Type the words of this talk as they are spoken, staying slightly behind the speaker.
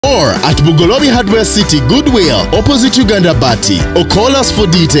or at Bugolobi Hardware City Goodwill, opposite Uganda Bati, or call us for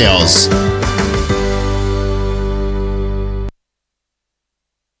details.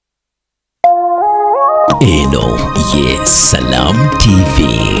 Eno, yes, Salam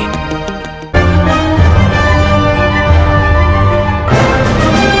TV.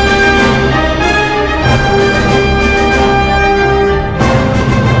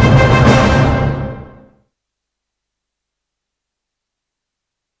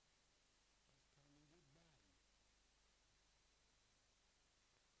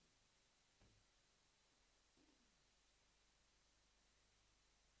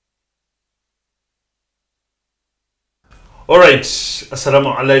 Alright,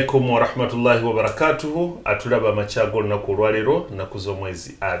 assalamu alaikum wa rahmatullahi wa barakatuhu. Atulaba machago na kulwalero na kuzo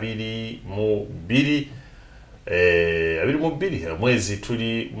mwezi abiri mu biri mwezi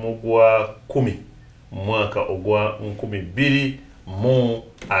tuli mugwa 10 mwaka ogwa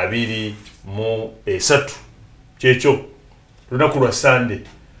 2023 checho lunaku lwa Sunday.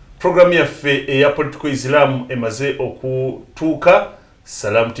 Program yaffe ya political Islam emaze okutuuka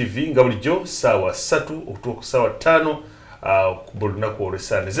Salam TV nga bulijjo sawa 3 okutuuka sawa 5 kubuluna ku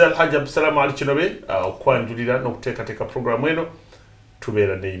Sunday. Zal Hajj Abdussalam Ali Kinobe okwanjulira n'okuteekateeka programu eno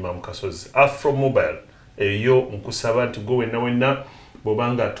tubeera ne Imam Kasozi Afro Mobile eyo nkusaba nti gwe wenna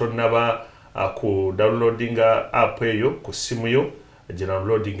bobanga tonnaba ku downloadinga app eyo ku simu yo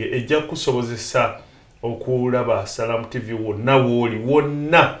downloading ejja kusobozesa okulaba Salam TV wonna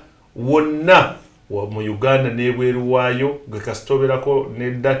mu Uganda n'ebweru waayo gwe kasitoberako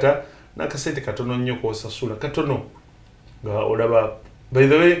ne data nakasente katono nnyo kosasula katono nga olaba, by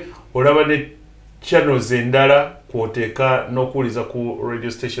the way, olaba ne channels endala kwoteeka n'okuwuliza ku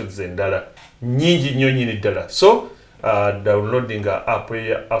radio stations endala nyingi nnyo nyini ddala. So downloading app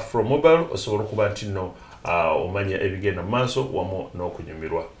ya Afro Mobile osobola okuba nti nno omanya ebigenda maaso wamu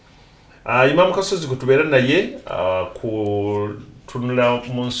n'okunyumirwa. Imam Kasozi kutubeera naye kutunula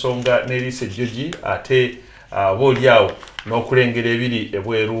mu nsonga n'eriisa ejjogi ate boolyawo n'okulengera ebiri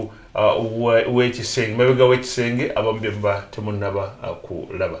ebweru w'ekisenge mabega w'ekisenge abambemba temunnaba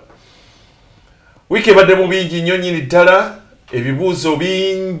kulaba. Wiiki ebadde mu bingi nnyo nnyini ddala, ebibuuzo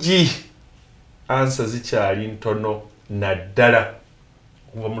bingi, ansa zikyali ntono naddala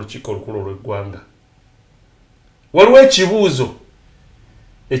okuva mu lukiiko olukulu olw'eggwanga. Waliwo ekibuuzo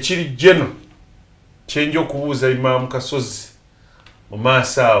ekiri jeno kyenja okubuuza Imam Kasozi mu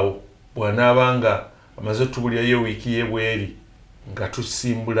maaso awo bw'anaabanga amaze otubulirayo wiiki y'ebweri nga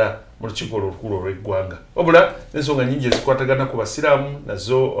tusimbula mu lukiiko olukulu olw'eggwanga. Wabula n'ensonga nnyingi ezikwatagana ku basiraamu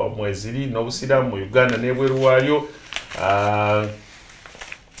nazo mweziri n'obusiraamu mu Uganda n'ebweru waayo.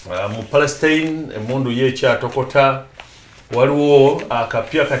 Mu Palestine emmundu y'ekyatokota waliwo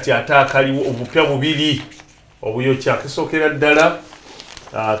akapya kati ate akaliwo obupya bubiri obuyokya akisookera ddala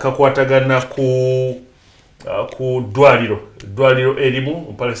kakwatagana ku ddwaliro erimu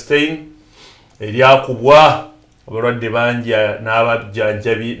mu Palestine eryakubwa abalwadde bangi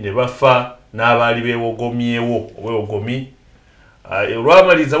n'abajjanjabi ne bafa n'abaali beewogomyewo obwewogomi.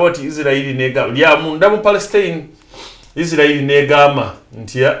 Olwamaliza bati Israeli lyamunda mu Palestine, Israeli negamba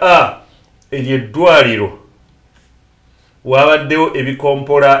nti eryo eddwaliro wabaddewo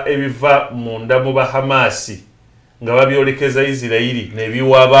ebikompola ebiva munda mu Bahamasi nga babyolekeza Israeli ne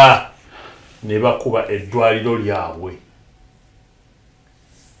biwaba ne bakuba eddwaliro lyabwe.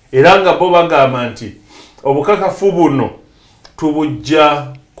 Era nga bo bagamba nti obukakafu buno tubujja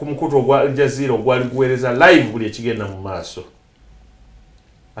ku mukutu ogwa Al Jazeera ogwali guweereza live buli ekigenda mu maaso.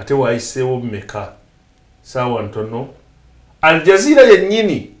 Ate wayiseewo mmeka saawa ntono Al Jazeera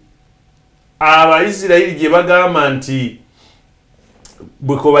yennyini Abaisirairi gye bagamba nti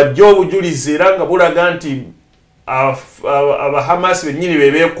bweko bajja obujulizi era nga bulaga nti Abahamasi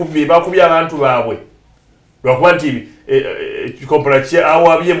bennyini bakubye abantu baabwe lwakuba nti ekikompolo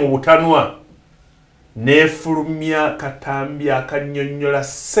awabye mu butanwa nefulumya katambi akannyonnyola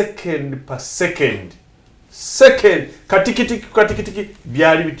second per second katikitiki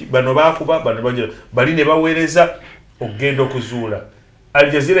byali biti bano bakuba bano bali ne baweereza ogenda okuzuula.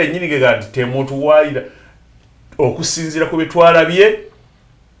 Al Jazeera yennyini gega nti temutuwaayira okusinziira ku bitwalabye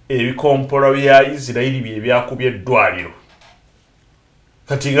ebikompolo bya Israeli bye byakubye eddwaliro.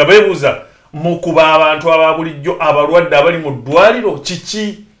 Kati nga beebuuza mukuba abantu ababulijjo abalwadde abali mu ddwaliro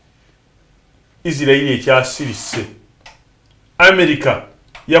kiki Israeli ekyasirise. Amerika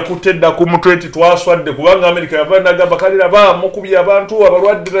yakutedda ku mutwe nti twaswadde kubanga Amerika yava n'agamba kalira mukubye abantu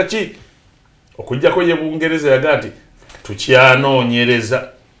abalwadde taki okujjako ye Bungereza yaga nti tukyanoonyereza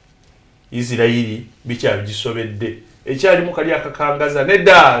Israeli bikyagisobedde ekyali mu kali akakangaza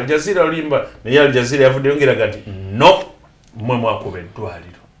nedda Al Jazeera olimba naye Al Jazeera yavudde yongeraga nti no mmwe mwakuba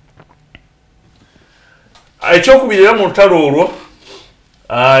eddwaliro. ekyokubirira mu lutalo olwo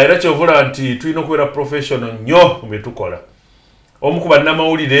era kyovula nti tulina okubeera professional nnyo mu byetukola. Omu ku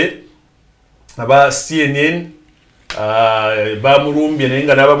bannamawulire aba CNN bamulumbye naye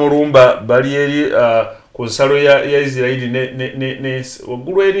nga n'abamulumba bali eri ku nsalo ya Isirairi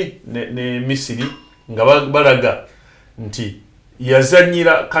waggulu eri ne Misiri nga balaga nti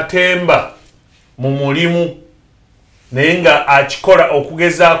yazanyira katemba mu mulimu naye nga akikola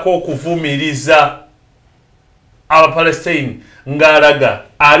okugezaako okuvumiriza Abapalestine ng'alaga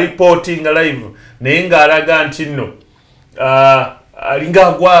reporting live naye ng'alaga nti nno alinga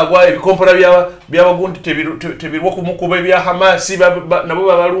agwagwa ebikompora by'abagundi tebirwa kumukuba ebya Hamasi nabo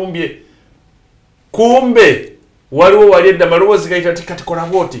babalumbye. Kumbe waliwo wali edda malowoozi gayita ti katikola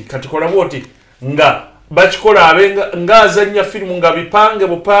bwoti nga bakikola abenga ng'azannya firimu nga bipange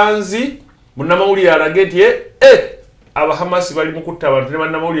bupanzi munnamawulire alage nti Abahamasi bali mu kutta abantu ne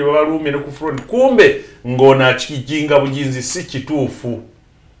bannamawulire babalumbye ne ku front. Kumbe ng'ono akijinga bujinzi si kituufu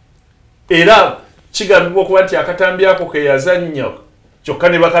era kigambibwa okuba nti akatambi ako ke yazannya kyokka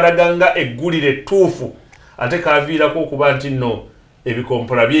ne bakalaga nga eggulire ettuufu ate kaaviirako okuba nti nno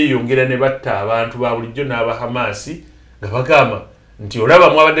ebikompola byeyongera ne batta abantu ba bulijjo n'Abahamasi nga bagamba nti olaba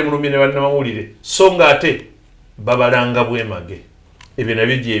mwabadde mulumye ne bannamawulire so nga ate babalanga bwemage. Ebyo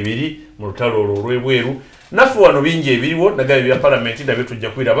nabyo gyebiri mu lutalo olwo olw'ebweru. Naffe wano bingi ebiriwo nagabye bya palamenti nabyo tujja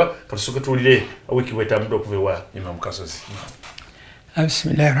kubiraba katusooke tuwulire Wiiki bwetambudde okuva ewa Imam Kasozi.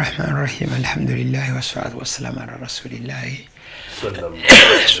 Bismillahir Rahmanir Rahim. Alhamdulillah wassalatu wassalamu ala rasulillah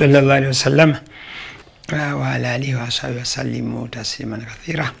sallallahu alaihi wasallam wa ala alihi wa sahbihi wasallimu tasliman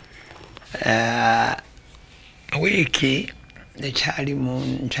kathira. Wiiki nkyali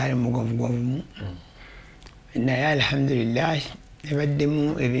mugovugovumu naye alhamdulillah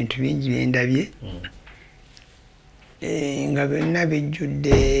ebaddemu ebintu bingi byendabye nga byonna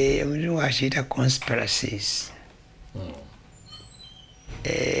bijjudde omuzungu akiyita conspiracies.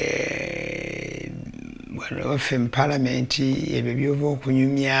 Wano waffe mu palamenti ebyo byova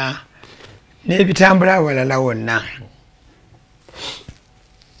okunyumya n'ebitambula awalala wonna.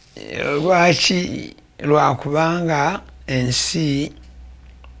 Lwaki? Lwakubanga ensi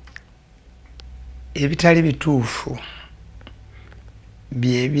ebitali bituufu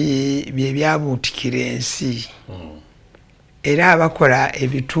bye byabuutikira ensi era abakola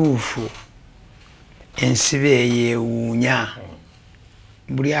ebituufu ensi beyeewuunya.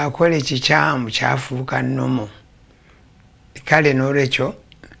 Buli akola ekikyamu kyafuuka nnomo. Kale n'olwekyo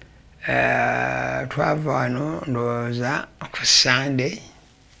twava wano ndowooza ku Sunday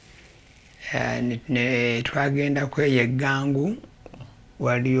ne twagenda kweya eggangu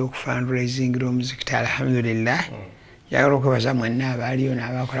waliyo okufundraisingira omuzikiti. Alhamdulillah njagala okwebaza mwenna abaaliyo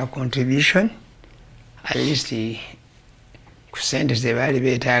n'abakola contribution at least ku sente ze baali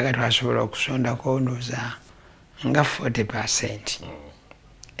beetaaga twasobola okusondako ndowooza nga 40%.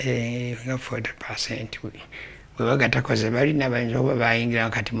 Nga 40% bwe bagattako ze balina bayinza okuba bayingira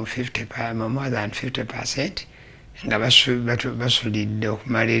kati mu more than 50% nga basulidde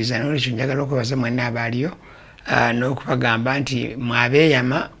okumaliriza. N'olwekyo njagala okwebaza mwenna abaaliyo n'okubagamba nti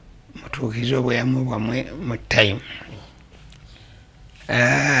mwabeeyama mutuukirize obweyamu bwammwe mu time.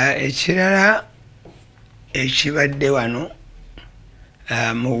 Ekirala ekibadde wano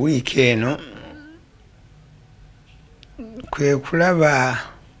mu wiiki eno kwe kulaba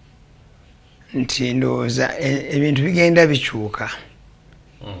nti ndowooza ebintu bigenda bikyuka.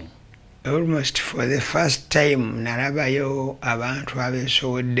 Almost for the first time nalabayo abantu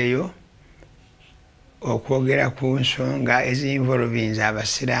abeesowoddeyo okwogera ku nsonga ezinvolvinze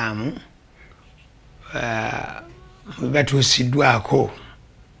abasiraamu batuusiddwako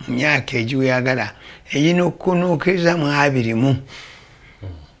mu myaka egiweyagala eyina okunuukiriza mu 20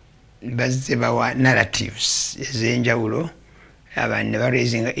 bazze bawa narratives ez'enjawulo. Abantu ne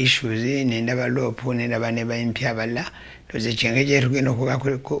baraisinga issues nendaba loopu nendaba ne bayimpi abalala. Ndoze ekyenge gye tugenda okuga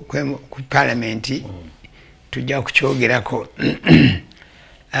ku palamenti tujja kukyogerako.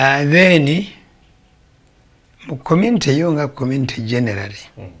 Then mu community yo nga community generally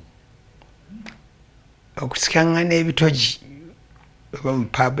okusikangana ebitogi oba mu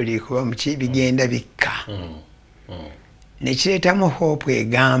public oba mu bigenda bikka nekireetamu hope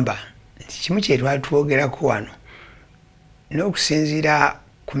egamba nti kimu kye twatwogerako wano n'okusinziira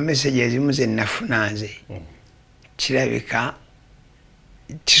ku message ezimu ze nafuna nze kirabika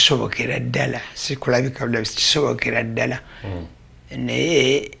kisobokera ddala si kulabika kisobokera ddala.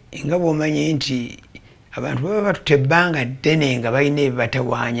 Naye nga bw'omanyi nti abantu baba batutte ebbanga ddene nga balina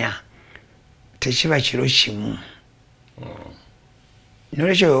ebibatawaanya tekiba kiro kimu.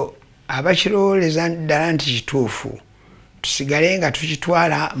 N'olwekyo abakirowooleza ddala nti kituufu tusigale nga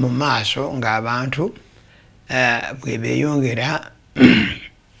tukitwala mu maaso ng'abantu bwe beeyongera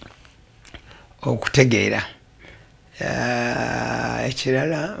okutegeera.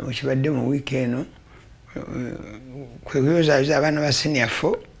 Ekirala ekibadde mu wiiki eno kwe kuyozaayoza abaana ba senior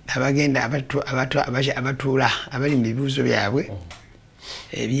 4 abagenda abatuula abali mu bibuuzo byabwe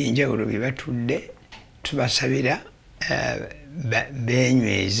ebyenjawulo bye batudde, tubasabira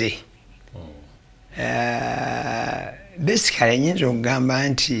beenyweze. Basically nyinza okugamba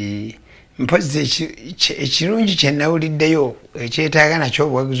nti mpozi ekirungi kye nawuliddeyo ekyetaaga nakyo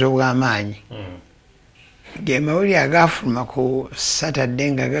obuwagizi obw'amaanyi ge mawulire agaafuluma ku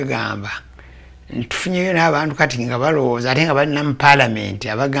Saturday nga gagamba ntufunyeyo n'abantu kati nga balowooza ate nga balina mu paalamenti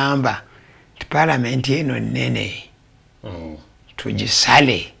abagamba nti paalamenti eno nnene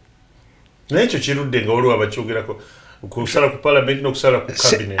tugisale. Naye ekyo kirudde nga waliwo abakyogerako kusala ku paalamenti n'okusala ku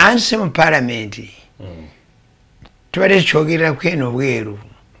kabinet. Anti si mu paalamenti tubadde tukyogereraku eno obweru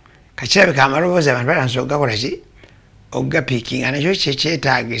kakirabika amaloboozi abantu balansa okugakola ki okugapiikinga nakyo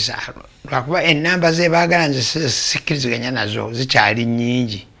kyekyetaagisa lwakuba ennamba ze baagala nze sikkiriziganya nazo zikyali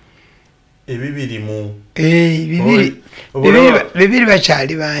nnyingi. Bibiri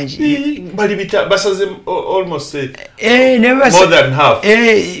bakyali bangi basaze almost more than half.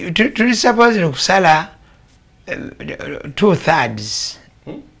 Tuli supposed okusala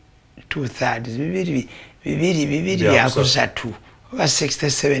 2/3 bibiri byakusatu oba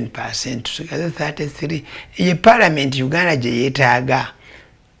 67% tusigaze 33. Ye parliament Uganda gye yeetaaga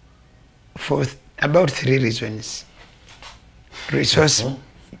for about 3 reasons.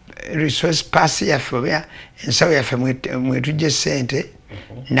 Resource pass yaffe oba ensawo yaffe mwetujja essente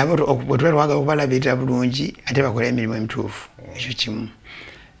nabo bwe tuba twagala okubalabirira bulungi ate bakola emirimu emituufu. Ekyo kimu.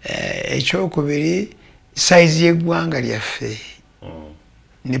 Ekyokubiri size y'eggwanga lyaffe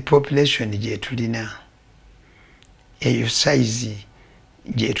ne population gye tulina eyo size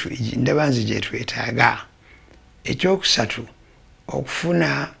ndaba nze gye twetaaga. Ekyokusatu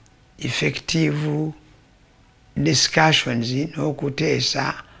okufuna effective discussions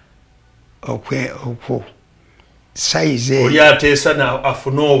n'okuteesa okwo size oli ateesa na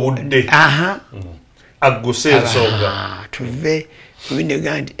afune obudde agguse ensonga tuve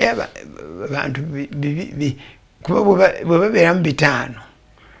mubinega nti abantu kuba bwe babeera mu 5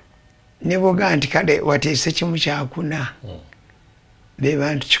 ne boga nti kale wateese kimu kyakuna be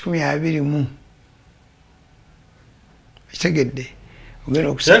bantu 121 kitegedde ogenda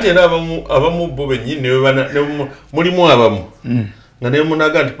okusante era abamu bo bennyini mulimu abamu nga ne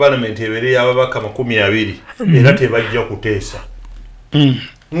munaga nti parliament ebeere y'ababaka 20 era tebajja kuteesa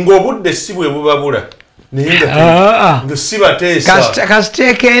ng'obudde si bwe bubabula naye nga si bateesa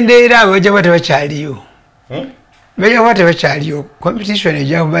kasiteeka endeera bajja kuba tebakyaliyo bajja kuba tebakyaliyo competition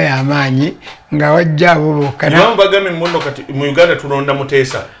ejja kuba y'amaanyi nga wajja abo bokka bagambye muno kati mu Uganda tulonda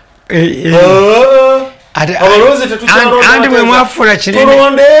muteesa abalonzi tetukyalonda bwe mwafula kinene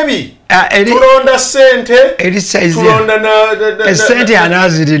tulonda ebi tulonda ssente essente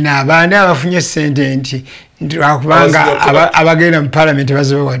anaazirina abaani abafunye essente nti lwakubanga abagenda mu paalamenti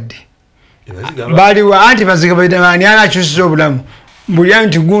bazibawadde baliwo anti bazigabaani anakyusiza obulamu buli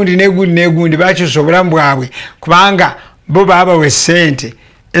nti gundi negundi bakyusa obulamu bwabwe kubanga bo baabawa essente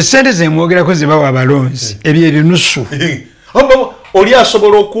zemwogerako zebawa abalonzi ebyo ebinusu oli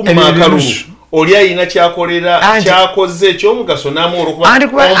asobola okumma akalulu oli ayina kyakolera kyakoze ekyomugaso n'amuwa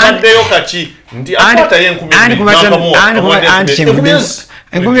olwokubaddeyo kaki nti akwatayo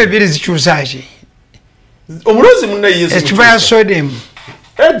 2,000 zikyusaki omulonzi munnaye ekiva ya sodemu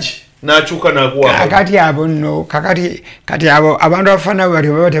n'akyuka n'akuwa kati abo nno kati abo abantu abafaanabo bati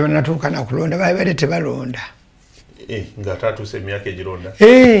baba tebanatuuka nakulonda babadde tebalonda nga tatuuse emyaka egironda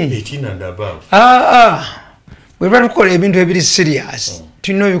 18 and above. Bwe tuba tukola ebintu ebiri serious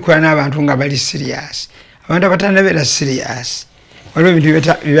tulina obikola n'abantu nga bali serious. Abantu abatanabeera serious waliwo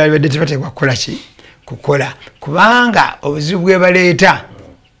ebintu byabadde tebateekwa kukola kukola kubanga obuzibu bwe baleeta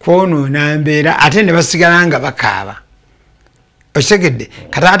kwonoona mbeera ate ne basigala nga bakaaba. Okitegedde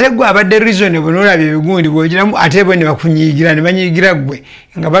kati ate gwe abadde reasonable n'olaba ebigundi bw'ogiramu ate bo ne bakunyiigira ne banyiigira gwe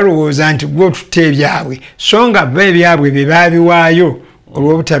nga balowooza nti gwe otutte ebyabwe so nga bo ebyabwe bye baabiwaayo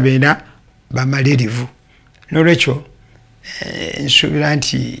olw'obutabeera bamalirivu. N'olwekyo nsuubira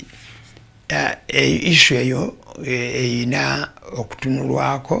nti issue eyo eyina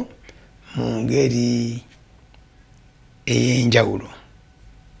okutunulwako mu ngeri ey'enjawulo.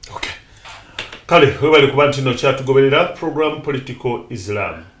 Kale webali kuba nti no kyatugoberera program Political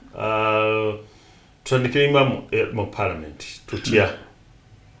Islam tutandikira Imam mu parliament tutya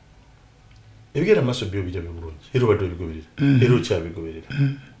ebigenda maaso byo bijja bulungi era badde bigoberera era okyabigoberera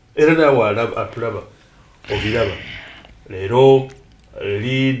era nawe atulaba obiraba leero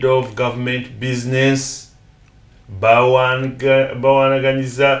lead of government business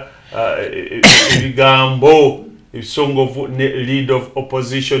bawanaganyiza ebigambo ebisongovu ne lead of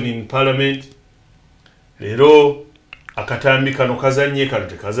opposition in parliament. Leero akatambi kano kazanye kano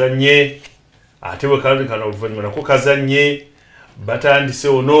tekazanye ate bwe kano oluvannyuma nako kazanye batandise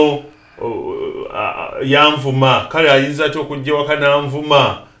ono yanvuma kale ayinza ate okujja waka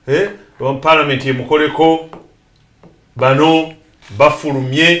nanvuma parliament emukoleko bano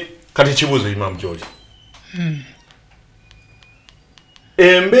bafulumye kati kibuuzo Imam George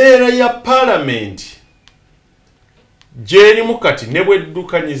embeera ya parliament gyerimu kati ne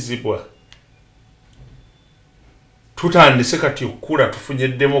bweddukanyizibwa tutandise kati okukula tufunye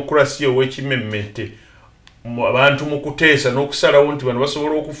demokrasi ow'ekimemmete abantu mu kuteesa n'okusalawo nti bano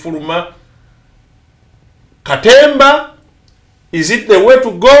basobola okufuluma Katemba, is it the way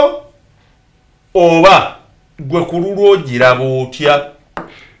to go oba gwe kululu ogiraba otya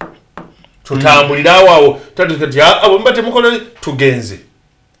tutambulira awo tatukati abo mbate mukola tugenze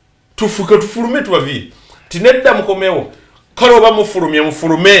tufuke tufulume tubaviri tinedda mukomewo kale oba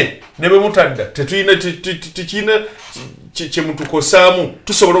mufulume ne bwe mutadda tetuyina tikina kye mutukosaamu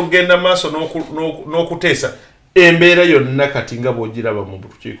tusobola okugenda maaso n'okuteesa embeera yonna kati nga bw'ogiraba mu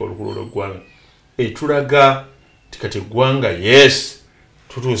lukiiko olukulu lw'eggwanga etulaga tikati eggwanga yes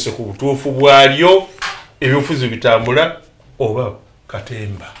tutuuse ku butuufu bwalyo ebyobufuzi bitambula oba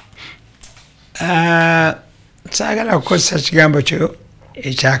Katemba. Saagala kukozesa kigambo kyo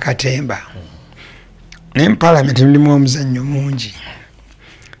ekya Katemba. Ne mu parliament mulimu omuzannyo mungi.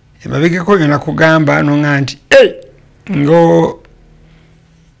 Emabegeko yonna kugamba nonga nti ngo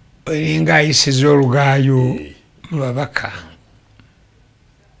olinga ayisiza olugaayo mu babaka.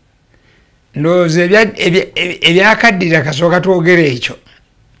 Ndowooza ebyakaddira kasooka twogera ekyo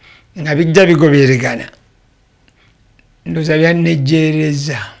nga bijja bigoberagana. Ndowooza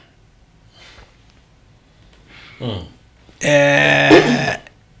byannejjeereza.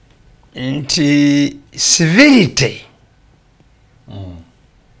 Nti civility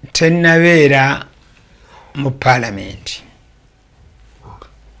tennabeera mu parliament.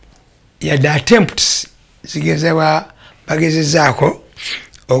 Yadde attempts zigezebwa bagezezaako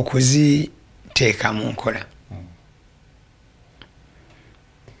okuziteeka mu nkola.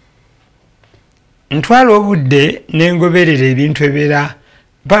 Ntwala obudde n'engoberera ebintu ebibeera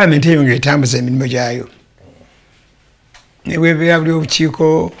parliament eyo ng'etambuza emirimu gyayo. Ne bwebeera buli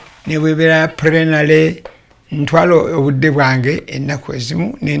obukiiko ne bwebeera plenary ntwala obudde bwange ennaku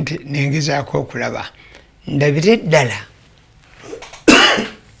ezimu nengezaako okulaba ndabire ddala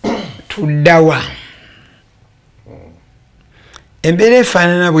tuddawa embeera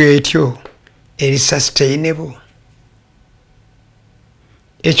efaanana bw'etyo eri sustainable.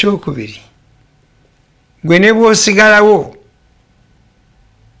 Ekyokubiri gwe ne bw'osigalawo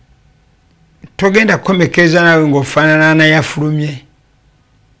togenda kukomekeza nawe ng'ofaanana nayafulumye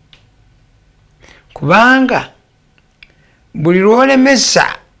kubanga buli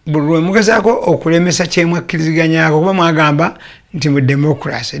lw'olemesa buli lwemugezaako okulemesa kyemwakkiriziganyako kuba mwagamba nti mu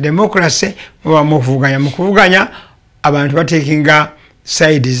demokrasi muba mukuvuganya mu kuvuganya abantu bateekinga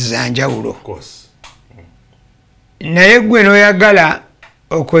sides za njawulo. Naye gwe n'oyagala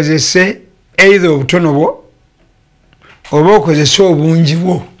okozese either obutono bwo oba okozese obungi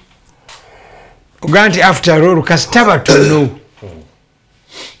bwo ogaa nti after all kasita batono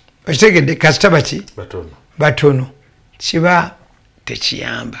okitegedde kasita baki batono kiba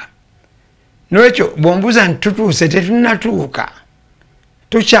tekiyamba. N'ekyo bw'ombuuza nti tutuuse tetunnatuuka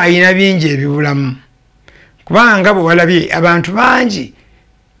tukyayina bingi ebibulamu kubanga bwe walabye abantu bangi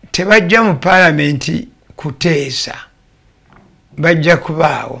tebajja mu parliament kuteesa bajja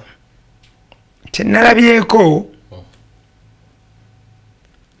kubaawo. Tenalabyeko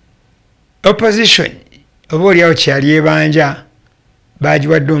opposition oba oliawo kyali ebanja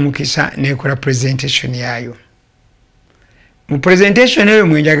bagiwadde omukisa nekola presentation yayo. Mu presentation eyo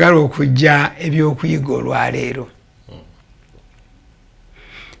mwenjagala okujja ebyokuyiga olwaleero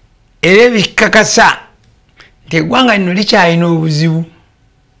era ebikakasa nti eggwanga lino likyalina obuzibu.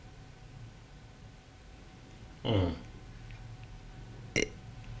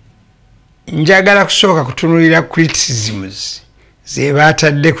 Njagala kusooka kutunulira criticisms ze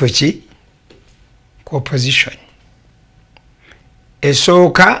baataddeko ki ku opposition.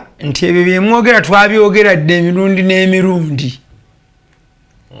 Esooka nti ebyo byemwogera twabyogeradde emirundi n'emirundi.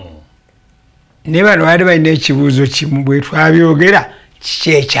 Ne bano baali balina ekibuuzo kimu bwe twabyogera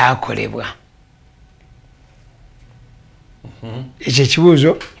kiki ekyakolebwa. Ekyo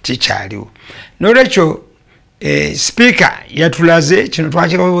ekibuuzo kikyaliwo. N'olwekyo speaker yatulaze kino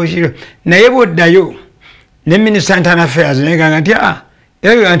twakikobookiro naye bw'oddayo ne minister internal affairs neganga nti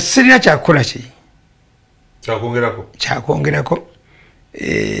ebyo nti sirina kyakukola ki kyakwongerako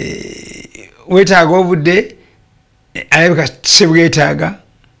wetaaga obudde alabika sibwetaaga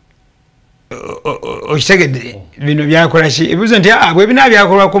okitegedde bino byakola ki ebibuzo nti bwe bina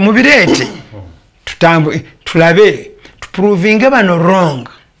byakolwako mubireete tulabe tuprovinge bano wrong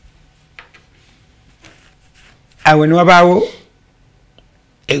awe niwabaawo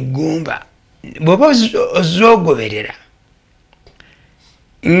eggumba bw'oba ozoogoberera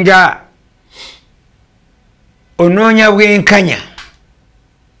nga onoonya bwenkanya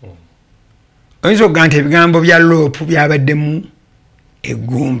oyinza okuga nti ebigambo bya loopu byabaddemu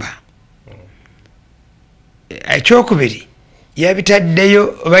eggumba ekyokubiri yabitaddeyo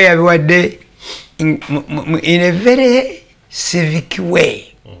oba yabiwadde in a very civic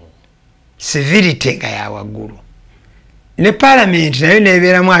way civility nga yawaggulu ne parliament nayo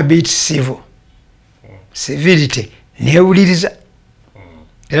nebeeramu a bit civil civility newuliriza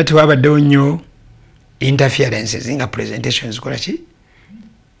era tewabaddewo nnyo interferences nga presentations zikola ki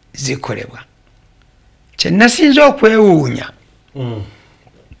zikolebwa kyenasinza okwewuunya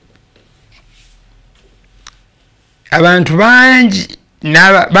abantu bangi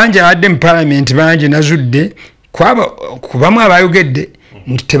abadde mu parliament bangi nazudde kubamu abayogedde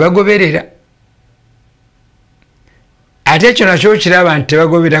nti tebagoberera ate ekyo nakyo kiraba nti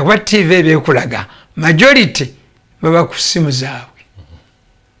tebagoberera kuba tv ebyekulaga majority baba ku simu zaabwe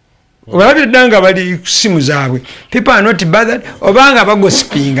obalabye dda nga bali ku simu zaabwe people are not bothered obanga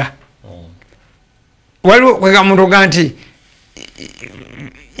bagosipinga waliwo kwekamuntu oga nti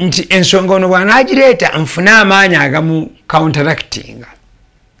ensonga ono bwanagireeta nfune amaanyi agamu counteractinga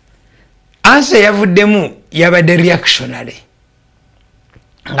ansa yavuddemu yabadde reactionary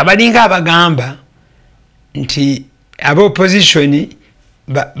nga balinga abagamba nti aba opposition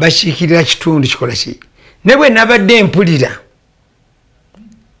bakiikirira kitundu kikola ki ne bwe nabadde mpulira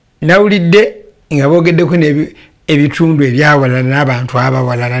nawulidde nga boogeddeko ebitundu ebyawalala n'abantu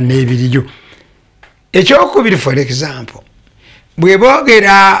abawalala n'ebiriyo ekyokubiri for example bwe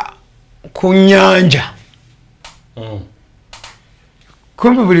boogera ku nnyanja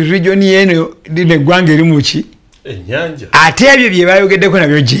kumpi buli region yeno lino eggwanga erimu ki ate ebyo bye bayogeddeko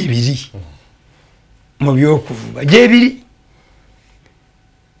nabyo gyebiri mu byokuvuba gyebiri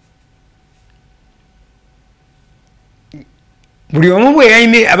buli omu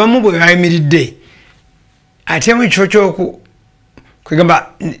abamu bwe bayimiridde ate mu kifo kyoku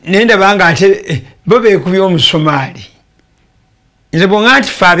kwegamba nendabanga ate bo beekubya omusomaali nze bwonga nti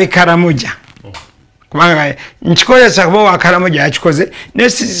fe abekaramoja kubanga nkikozesa kuba wakaramoja yakikoze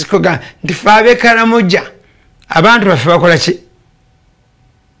nesikoga nti fe abekaramoja abantu baffe bakola ki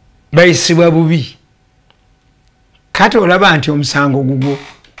bayisibwa bubi kati olaba nti omusango gugwo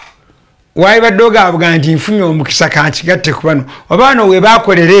waayibadde ogaabuga nti nfunye omukisa kankigatte ku bano oba bano we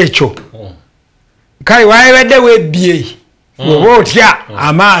baakolera ekyo kale waayibadde webbye oba otya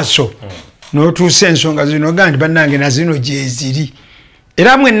amaaso n'otuusa ensonga zino oga nti bannange nazino gyeziri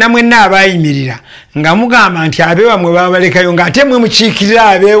era mwenna abayimirira nga mugamba nti abeewammwe babalekayo ng'ate mwe mukiikirira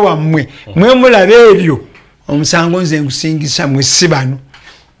abeewammwe mwe mulaba ebyo omusango nze ngusingisa mwe si bano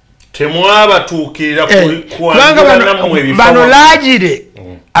temwabatuukirira kubanga bano laagire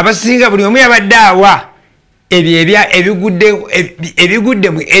abasinga buli omu yabadde awa ebigudde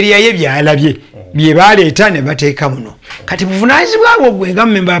mu eriya ye byalabye bye baleeta ne bateeka muno kati buvunaanyizibwa bwo gwe nga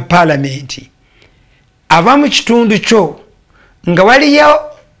memba wa paalamenti ava mu kitundu kyo nga waliyo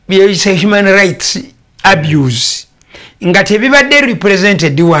byeyisa human rights abuse nga tebibadde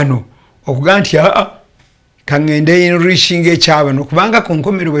represented wano okuga nti kaŋŋende enriching ekyabano kubanga ku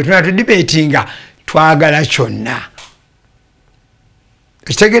nkomero bwe tuna tudibetinga twagala kyonna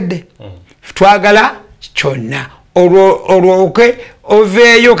ekitegedde twagala kyonna olwoke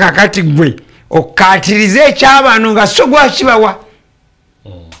oveeyo kakati gwe okukatiriza ekyabano nga so gwakibawa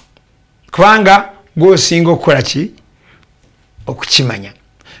kubanga gwosinga okukola ki okukimanya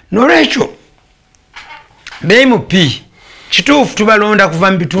nolwekyo bmp kituufu tubalonda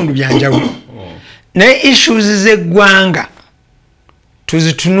kuva mu bitundu byanjawulo naye issues z'eggwanga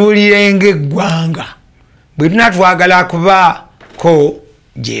tuzitunuulirenge eggwanga bwe tunatwagala kubaako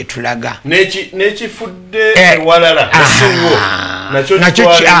gyetulaga nekifudde ewalala nakyo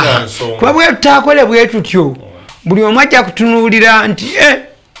kuba bwe tutakole bwe tutyo buli omu ajja kutunuulira nti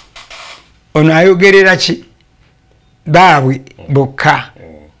ono ayogerera ki baabwe bokka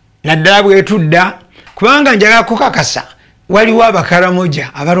naddala bwe tudda kubanga njagala kukakasa waliwo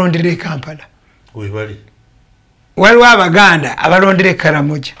abakaramoja abalondera e Kampala waliwo abaganda abalondera e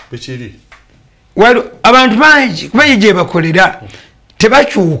Karamoja abantu bangi kuba ye gye bakolera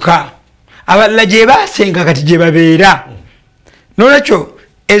tebakyuka abalala gye basenga kati gye babeera nolwekyo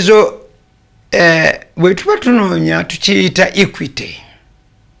ezo bwe tuba tunoonya tukiyita equity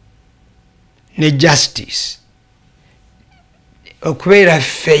ne justice okubeera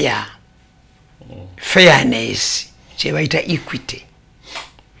fairness kyebayita equity.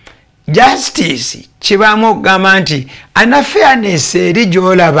 Justice kibaamu okugamba nti ana fairness eri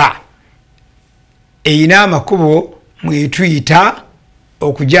gy'olaba eyina amakubo mwetuyita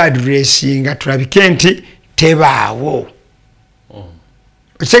okujadressinga tulabike nti tebaawo.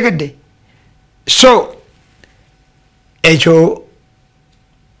 Okitegedde? So ekyo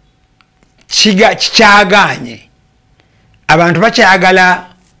kikyagaanye abantu bakyagala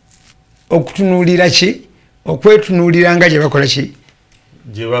okutunuulira ki okwetunuulira nga gye bakola ki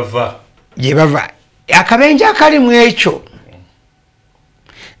gye bava akabenje akali mu ekyo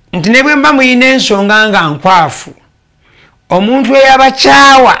nti ne bwe mba muyina ensonga nga nkwafu omuntu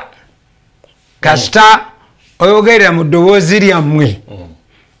eyabakyawa kasita oyogerera mu ddoboozi lyammwe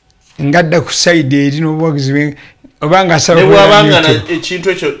ngadda ku sayidi eri n'obuwagizi obanga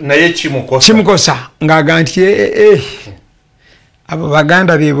ekintu ekyo naye kimukosa ng'aga nti abo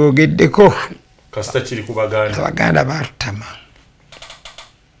baganda be boogeddeko kasita kiri ku abaganda baatutama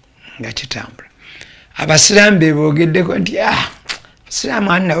nga kitambula. Abasiraamu be boogeddeko nti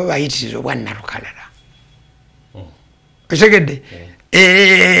abasiraamu ani nabo bayitiriza obwannalukalala. Okitegedde?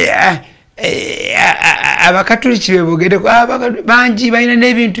 Abakatuliki be boogeddeko bangi balina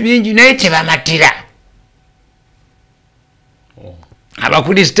n'ebintu bingi naye tebamatira.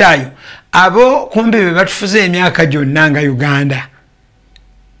 Abakristaayo abo kumbe be batufuze emyaka gyonna nga Uganda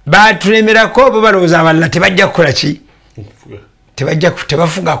batulemerako bo balowooza abalala tebajja kukola ki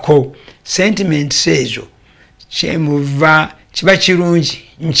tebafugako sentiments ezo kyemuva kiba kirungi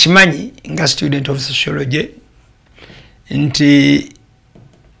nkimanyi nga student of sociology nti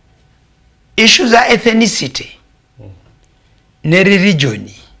issue za ethnicity ne religion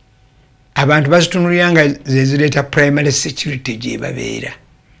abantu bazitunulira nga zezireeta primary security gye babeera.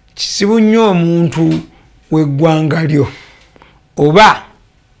 Kisibu nnyo omuntu w'eggwanga lyo oba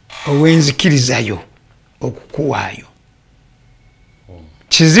ow'enzikirizayo okukuwaayo.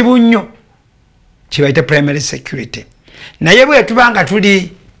 Kizibu nnyo kibayita primary security. Naye bwe tuba nga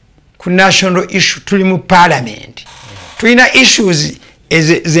tuli ku national issue tuli mu parliament tulina issues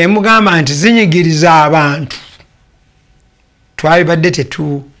zemugamba nti zinyigiriza abantu twalibadde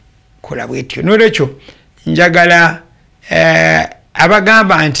tetukola bwetyo. N'olwekyo njagala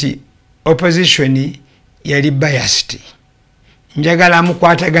abagamba nti opposition yali biased njagala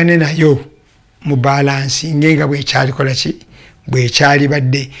mukwatagane nayo mu balance nga bwekyalikola ki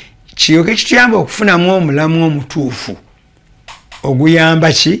bwekyalibadde kiyoke kituyamba okufunamu omulamu omutuufu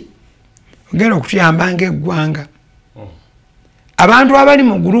oguyamba ki ogenda okutuyamba ng'eggwanga. Abantu abali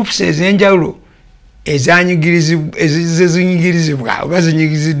mu groups ez'enjawulo ezinyigirizibwa oba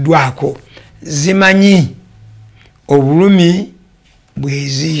zinyigiriziddwako zimanyi obulumi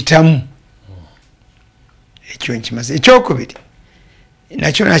bweziyitamu. Ekyo nkimaze. Ekyokubiri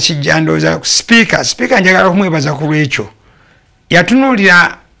nakyo nakijja ndowooza ku speaker njagala okumwebaza ku lwekyo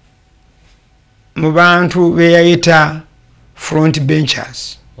yatunuulira mu bantu beyayita front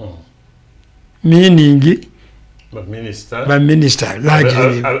benchers meaning baminister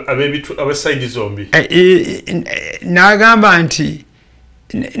abesaidi zombi n'agamba nti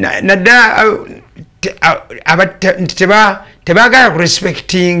naddala tebaagala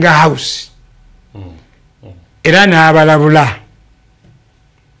kurespectinga house era n'abalabula.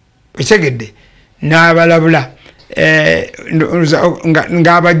 Ekitegedde n'abalabula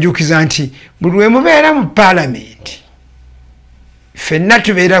ng'abajjukiza nti buli we mubeera mu parliament ffenna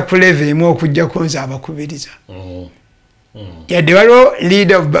tubeera ku level emu okuggyako nze abakubiriza. Yadde waliwo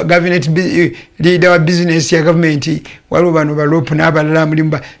leader wa business ya gavumenti waliwo bano balopu n'abalala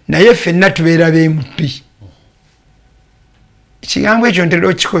mulimu naye ffenna tubeera b'MP. Ekigambo ekyo ntera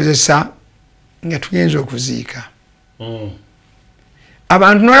okikozesa nga tugenza okuziika.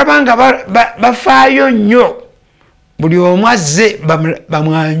 Abantu nolaba nga bafaayo nnyo buli omu azze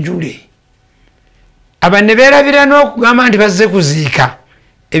bamwanjule. Aba ne beerabira n'okugamba nti bazze kuziika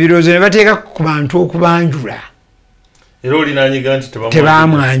ebirowoozo ne bateeka ku bantu okubanjula. Era oli n'anyiga nti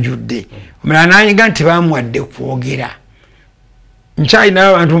tebamwanjudde. Omulala n'anyiga nti tebamuwadde kwogera.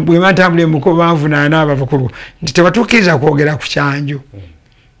 Nkyalinayo abantu bwe bantambula emuko banvunaana abakulu nti tebatukkiriza kwogera ku kyanjo.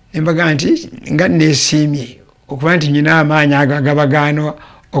 Ne mbagamba nti nga neesiimye okuba nti nyina amaanyi agagabagaano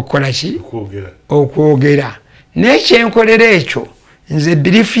okukola ki okwogera. N'ekyenkolera ekyo nze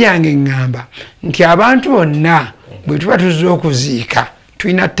birifu yange ngamba nti abantu bonna bwe tuba tuzze okuziika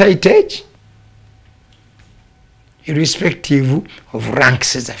tulina titage irrespective of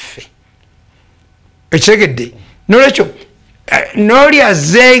ranks zaffe. Ekitegedde n'olwekyo noli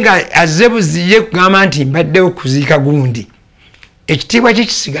azze buziye kugamba nti mbaddewo kuziika gundi ekitiibwa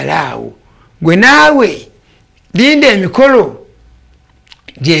kikisigala awo gwe naawe linda emikolo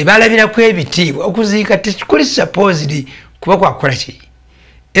gye balabiraku ebitiibwa okuziika tekikuli supposedly kuba kwakukola ki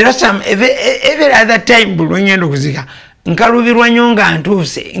era every other time buli ngenda okuziika nkalubirwa nnyo nga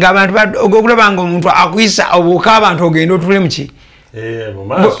ntuuse ng'abantu okulaba nga omuntu akuyisa obuuka abantu ogenda otule muki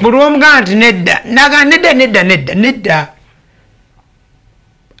buli omugaa nti nedda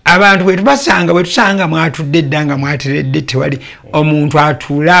abantu bwetusanga mwatudde edda nga mwateredde tewali omuntu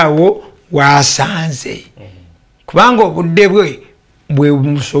atuulaawo waasanze kubanga obudde bwe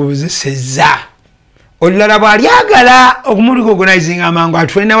bumusobozesezza olulala bw'alyagala okumuliorganizinga amangu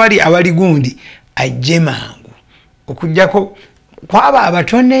atulena wali awali gundi ajje mangu okujjako kwaba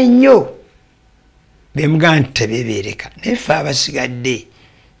abatono ennyo bemugaa nti tebeebereka naye ffe abasigadde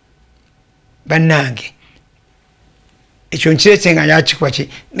bannange ekyo nkiretse nga yakikuba ki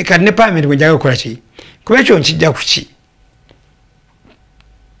kati ne palamenti bwenjaga kukola ki kuba ekyo nkijja ku ki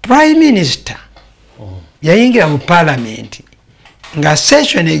prime minister yayingira mu palamenti nga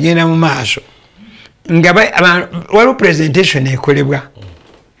session egenda mu maaso nga waliwo presentation ekolebwa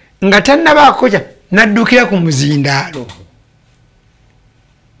nga tannabaakokya naddukira ku muzindaalo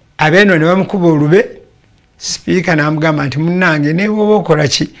abeeno ne bamukuba olube sipiika n'amugamba nti munnange ne bwoba okola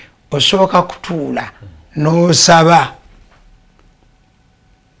ki osooka kutuula n'osaba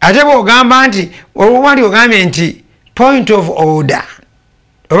ate bw'ogamba nti oba ndi ogambye nti point of order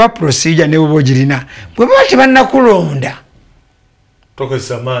oba procedure ne bwoba ogirina bwe baba tebannakulonda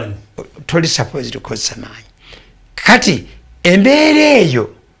tokozesa maanyi toli supposed kukozesa maanyi kati embeera eyo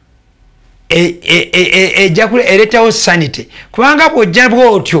ereetawo sanity kubanga bw'ojja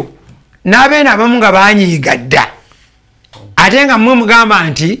bw'otyo n'abeena abamu nga banyiiga dda ate nga mmwe mugamba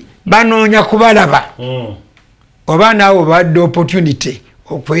nti banoonya kubalaba oba naawe obadde opportunity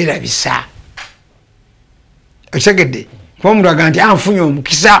okwerabisa okitegedde kuba omuntu aga nti anfunye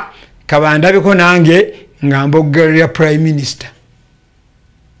omukisa kabandabeko nange nga mboggerera prime minister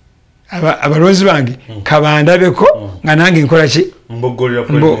abalonzi bange kabandabeko nga nange nkola ki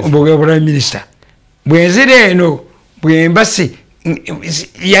mboggerera prime minister bwenzira eno bwembasi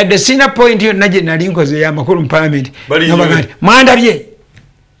yadde sina point yonna gye nali nkoze yamakulu mu palamenti nabaga nti mwandabye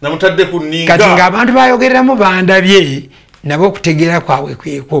kati ng'abantu bayogereramu bandabye nabo okutegeera kwabwe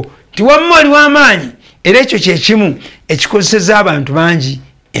kweko nti wamma oli w'amaanyi era ekyo kyekimu ekikozeseza abantu bangi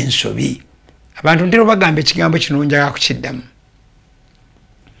ensobi abantu ntera bagamba ekigambo kino njaga kukiddamu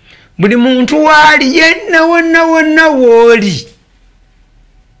buli muntu waali yenna wonna wooli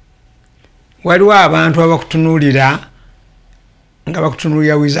waliwo abantu abakutunuulira nga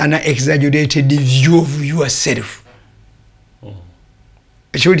bakutunuulira with an exaggerated view of yourself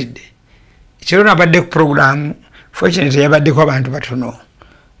ekiwulidde ekiro nabadde ku programu fortunately yabaddeko abantu batono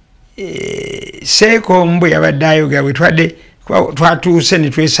seeko mbwe yabadde ayogera bwe twatuuse ne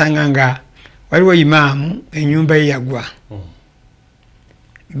twesanga nga waliwo Imam ennyumba ye yagwa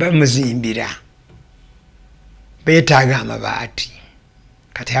bamuzimbira beetaaga amabaati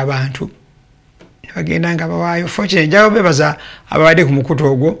kati abantu nebagenda nga bawaayo fortunately njago bebaza ababadde ku mukutu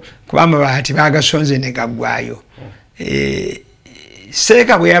ogwo kuba amabaati bagasonze ne gaggwayo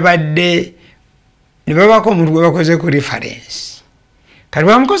seeka bwe yabadde ne babako omuntu gwe bakozeko reference kati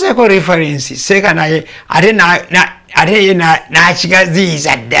bamukozeko reference seeka naye ate ye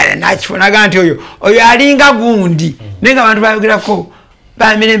n'akigaziyiza ddala n'akifunaga nti oyo alinga gundi naye nga abantu bayogerako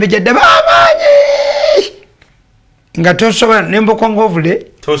bamirembe gyadda bamaanyi nga tosobola nembokongovule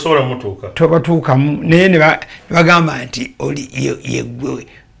tobatuukamu naye ne bagamba nti oli yeggwe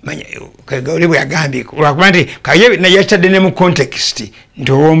oli bwe yagambye lwakuba nti yakitadde ne mu context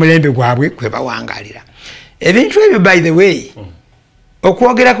nti ow'omulembe gwabwe kwe bawangalira ebintu ebyo by the way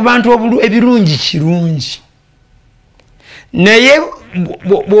okwogera ku bantu ebirungi kirungi naye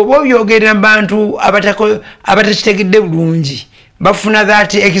bw'oba obyogerera mu bantu abatakitegedde bulungi bafuna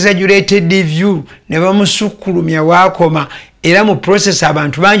that exaggerated view ne bamusukkulumya wakoma era mu process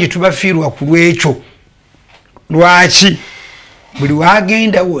abantu bangi tubafiirwa ku lwekyo lwaki buli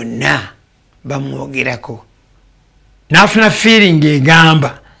wagenda wonna bamwogerako n'afuna feeling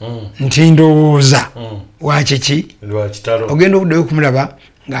egamba nti ndowooza wakiki ogenda obuddeyo kumulaba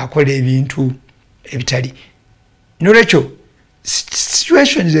ng'akola ebintu ebitali nolwekyo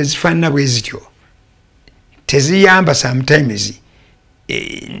situations ezifaanana bwe zityo teziyamba sometimes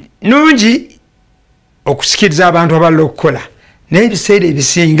nungi okusikiriza abantu abalala okukola naye ebiseera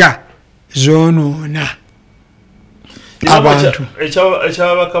ebisinga zoonoona abantu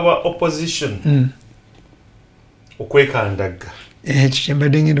ekyababaka ba opposition okwekandaga ekyo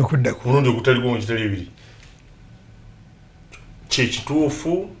kyembadde ngenda okuddako mulundi ogutaliwo mu kitali ebiri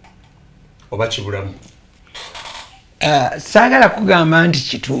kituufu oba kibulamu? Saagala kugamba nti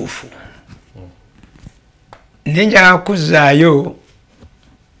kituufu. Nenjala kuzaayo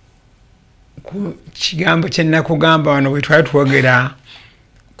ku kigambo kye nakugamba wano bwe twali twogera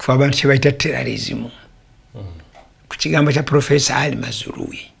ku abantu kye bayita terrorism. Ku kigambo kya Professor Ali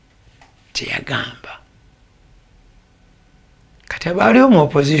Mazrui kye yagamba. Kati abaliwo mu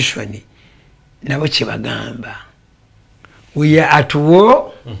opposition nabo kye bagamba. We are at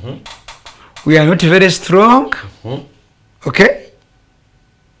war. We are not very strong. Okay?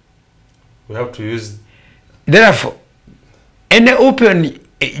 We have to use... Therefore, any open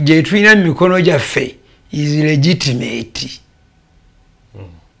je tulina mu mikono gyaffe is legitimate.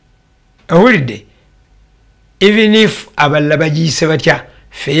 Owulidde? Even if abalala bagiyise batya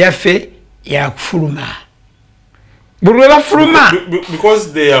ffe yaffe yakufuluma. Buli lwe bafuluma.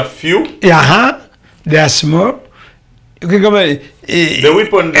 Because they are few? They are small. The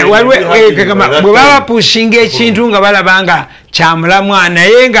weapon bwe baba pushinga ekintu nga balabanga kyamulamwa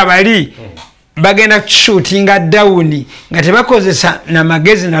naye nga bali bagenda kushootinga down nga tebakozesa na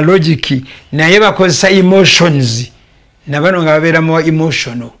magezi na logic naye bakozesa emotions na bano nga babeera mu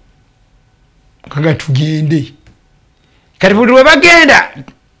emotional kaga tugende kati buli lwe bagenda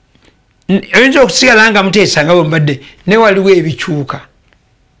oyinza okusigala nga muteesa nga bwembadde ne waliwo ebikyuka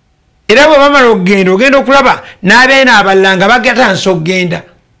era bwe bamala ogenda okulaba n'abeena abalala nga bagatandise okugenda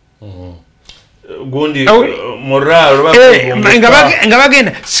gundi moral nga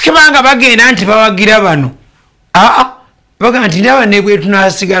bagenda sikibanga bagenda nti bawagira bano bagamba nti ndaba ne bwe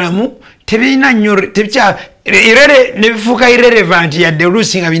tunaasigalamu tebirina nnyo nebifuuka irrelevant yadde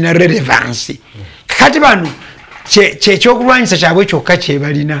oluusi nga birina relevance kati bano kyekyokulwanyisa kyabwe kyokka kye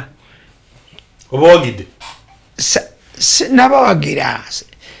balina. Obawagidde? Sinabawagira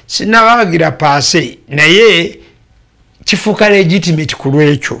paase naye kifuuka legitimate ku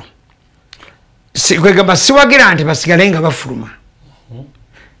lwekyo. Kwegamba siwagira nti basigale nga bafuluma.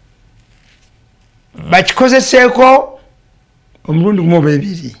 Bakikozeseeko omulundi gumu oba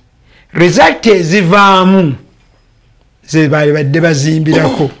ebiri. Result ezivaamu ze baali badde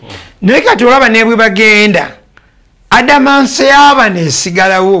bazimbirako. Naye kati olaba ne bwe bagenda adamanse yaba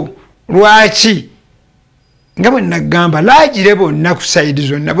neesigalawo. Lwaki? Nga bwe nagamba laagire bonna ku sayidi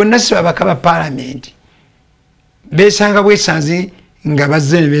zonna bonna si babaka ba paalamenti. Beesanga bwesanzi nga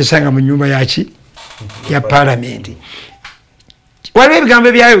bazze ne beesanga mu nnyumba yaki ya paalamenti. Waliwo ebigambo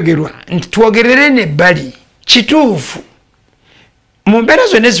ebyayogerwa nti twogerere nebbali kituufu. Mu mbeera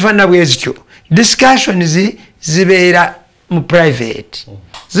zonna ezifaanana bwe zityo discussions zibeera mu private.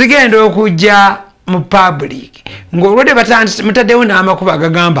 Zigenda okujja mu public. Ng'olwedde mutaddewo n'amakubo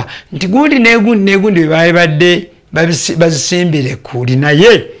agagamba nti gundi negundi bwe badde bazisimbire kuli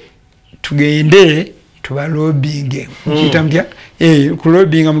naye tugende tubalobinge. Mukiyita mutya?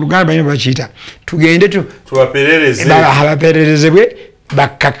 Kulobinga mu Luganda bano bakiyita. Tugende abapererezebwe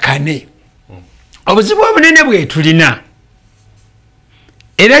bakkakkane. Obuzibu obunene bwe tulina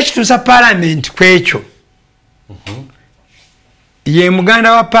era ekituusa paalamenti ku ekyo ye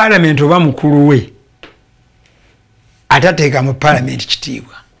muganda wa paalamenti oba mukulu we atateeka mu paalamenti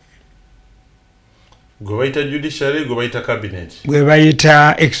kitiibwa. Gwe bayita judiciary, gwe bayita cabinet. Gwe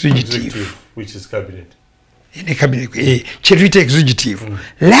bayita executive. Which is cabinet. Ne cabinet kye tuyita executive.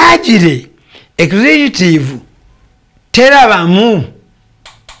 Laagire executive terabamu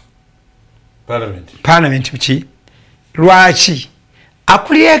paalamenti ki? Lwaki?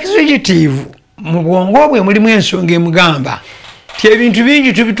 Akulira executive mu bwongo bwe mulimu ensonga emugamba ti ebintu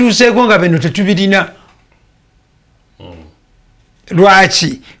bingi tubituuseeko nga bino tetubirina.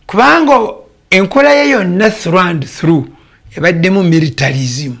 Lwaki? Kubanga enkola ye yonna through and through ebaddemu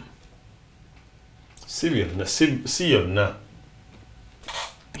militarism. Si yonna.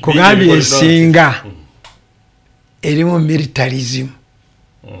 Kugambye esinga erimu militarism.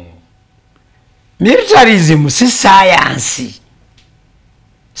 Militarism si science.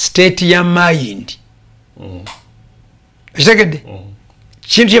 State ya mind. Ekitegedde?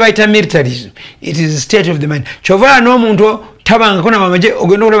 Kintu kye bayita militarism. It is a state of the mind. Kyovala n'omuntu tabangako n'amagye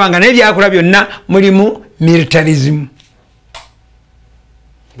ogenda okulaba nga naye byakola byonna mulimu militarism.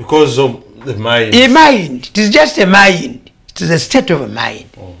 Because of the mind. A mind. It is just a mind. It is a state of a mind.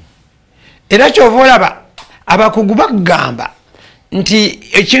 Era kyova olaba abakugu bagamba nti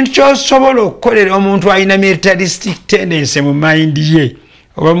ekintu kyosobola okukolera omuntu alina militaristic tendency mu mind ye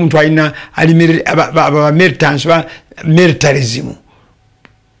oba omuntu alina militants ba militarism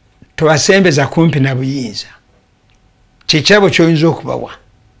tobasembeza kumpi na buyinza. Kyekirabo kyoyinza okubawa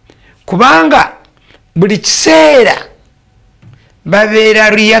kubanga buli kiseera babeera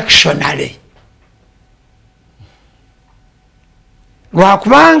reactionary.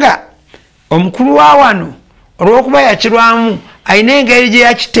 lwakubanga omukulu wa wano olw'okuba yakirwamu alina engeri gye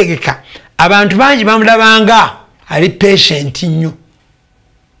yakitegeka abantu bangi bamulabanga ali patient nnyo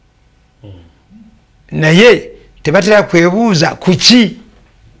naye tebatera kwebuuza kuki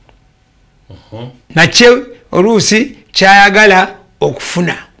nakye oluusi kyayagala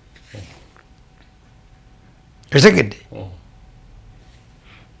okufuna otegedde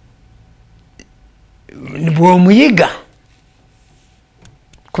bw'omuyiga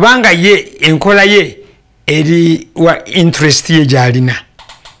kubanga ye enkola ye eri wa interest ye gyalina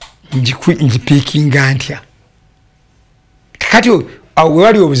ngipiikinga ntya kati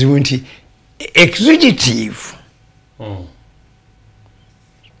wewali obuzibu nti executive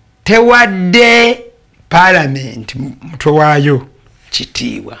tewadde parliament mutwe waayo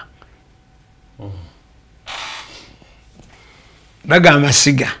kitiibwa bagamba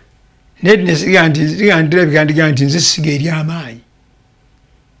siga nesiga nti nze siga ery'amaanyi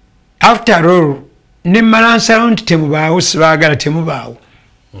after all nemmala nsalawo nti temubaawo sibaagala temubaawo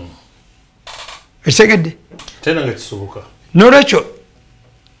ekitegedde n'olwekyo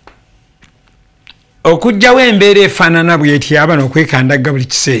okugjawo embeera efaanana bwetyaba n'okwekandaga buli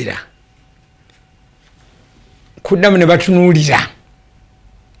kiseera kuddamu ne batunuulira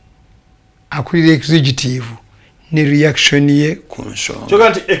akulira executive ne reaction ye ku nsonga kyoga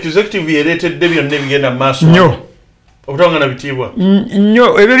nti executive yereetedde byonna ebigenda mu maaso nnyo obutawangana bitiibwa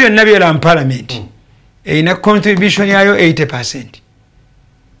nnyo ebyo byonna byera mu parliament erina contribution yayo 80%.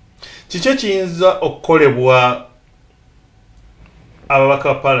 kiki ekiyinza okukolebwa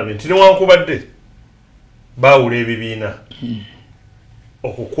ababaka ba parliament newankubadde baawula ebibiina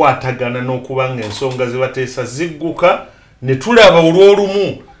okukwatagana n'okuba ng'ensonga zebateesa zigguka ne tulaba olw'olumu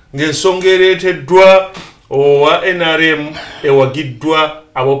ng'ensonga ereeteddwa owa NRM ewagiddwa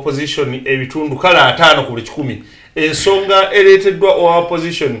ab'opposition ebitundu kale 5 ku buli 100 ensonga ereeteddwa owa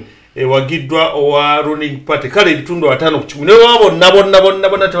opposition ewagiddwa owa ruling party kale ebitundu 5 ku 10 ne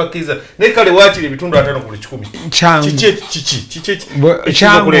bonna tebakkiriza naye kale waakiri ebitundu 5 ku buli 10 kiki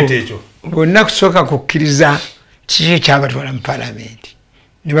okuleeta ekyo bonna kusooka kukkiriza kiki ekyabatwala mu parliament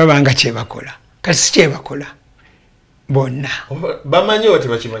ne babanga kyebakola kati si kyebakola bonna bamanyi oba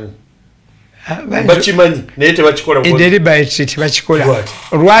tebakimanyi bakimanyi naye tebakikola deliberate tebakikola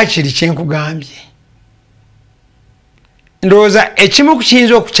lwakiri kyenkugambye ndowooza ekimu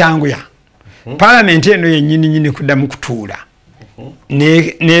kukiyinza okukyanguya parliament eno yennyini kuddamu kutuula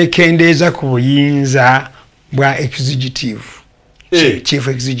nekendeeza ku buyinza bwa executive chief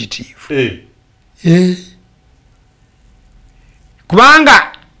executive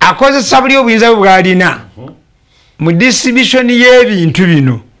kubanga akozesa buli obuyinza bwe bwalina mu distribution y'ebintu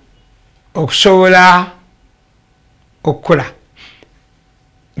bino okusobola okukola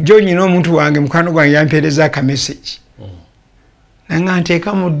gyonyina omuntu wange mukwano gwange yampeereza akamessage nanga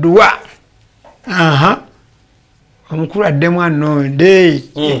nteeka mu dduwa omukulu addemu annonde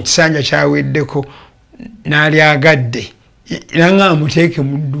ekisanja kyaweddeko n'alyagadde nanga amuteeke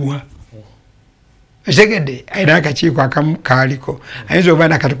mu dduwa ekitegedde ayina akakiiko akamu kaaliko ayinza oba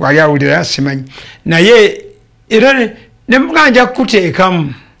nakati kwali awulira simanyi naye era nemuganja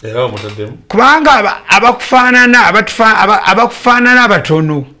kukuteekamu kubanga abakufaanana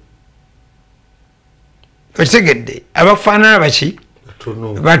abatono ekitegedde abakufaanana baki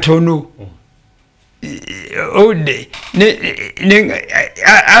batono ode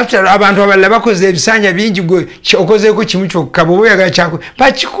after abantu abalala bakoze ebisanja bingi gwe okozeeko kimu kyokka bwoba oyagala kyakwe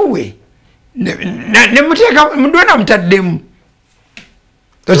bakikuwe nemuteeka mudwena mutaddemu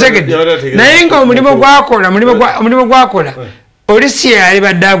otegedde naye nga omulimu gwakola olisi yali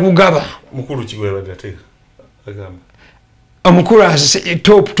badde agugaba omukulu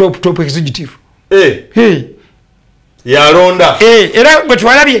top executive yalonda era bwe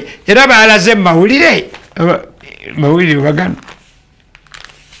twalabye era baalaze mawulire bagano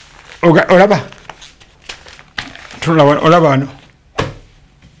olaba olaba wano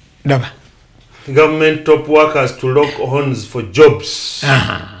laba government top workers to lock horns for jobs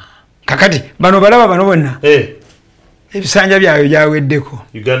kakati bano balaba bano bonna ebisanja byayo byaweddeko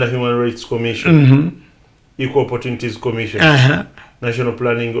Uganda Human Rights Commission Equal Opportunities Commission National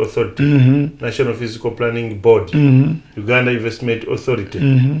Planning Authority National Physical Planning Board Uganda Investment Authority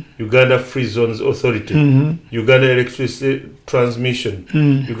Uganda Free Zones Authority Uganda Electricity Transmission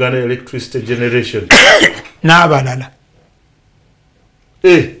Uganda Electricity Generation n'abalala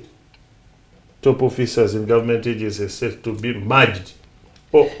top officers in government agencies said to be merged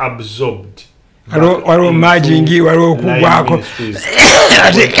or absorbed waliwo margingi waliwo okugwako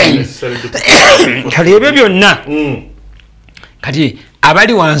kati ebyo byonna kati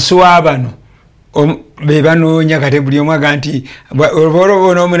abali wansi w'abano be banoonya kate buli omu aga nti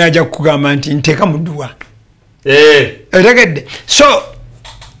olwoba n'omuntu ajja kukugamba nti nteeka mu dduwa otegedde so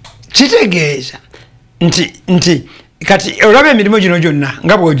kitegeeza nti kati olaba emirimu gino gyonna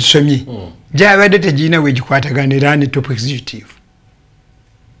nga bw'ogisomye gyabadde tegirina bwegikwatagana era ne top executive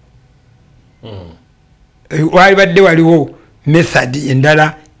walibadde waliwo method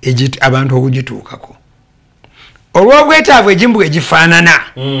endala abantu okugituukako olw'obwetaavu egimu bwe gifaanana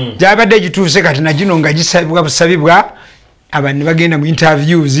gyabadde gituuse kati nagino nga gisabibwa busabibwa abantu ne bagenda mu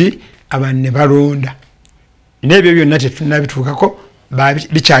interviews abantu ne balonda n'ebyo byonna tetunnabituukako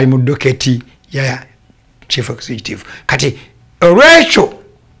bikyali mu doketi ya chief executive kati olwekyo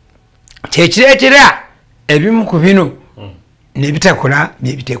kyekireetera ebimu ku bino nebitakola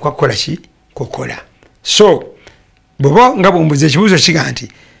byebiteekwa kukola ki kukola so bwoba nga bwombuza ekibuuzo kiga nti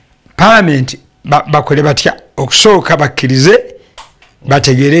palamenti bakole batya okusooka bakkirize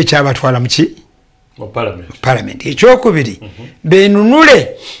bategeere ekyabatwala muki palamenti ekyokubiri benunule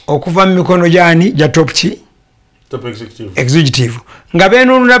okuva mu mikono gyani gya top executive nga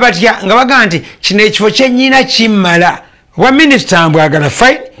benunula batya nga baga nti kino ekifo kyennyina kimmala obwa minisita mbwagala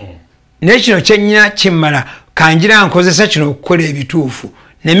fine naye kino kyennyina kimmala kanjira nkozesa kino okukola ebituufu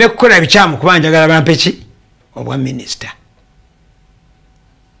neme kukola bikyamu kuba njagala bampe ki obwa minisita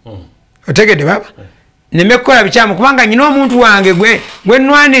otegedde baba neme kukola bikyamu kubanga nyina omuntu wange gwe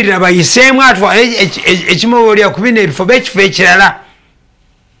nnwanirira bayiseemu atwale ekimubuulira ku bino ebifo b'ekifo ekirala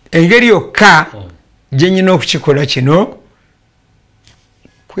engeri yokka gye nyina okukikola kino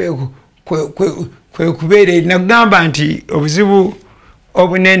kwe kubeera nagamba nti obuzibu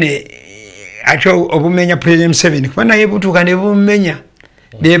obunene ate obumenya President Museveni kuba naye butuuka ne bumenya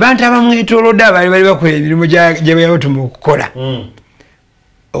be bantu abamwetoolodde abaali bali bakola emirimu gye bayabutuma okukola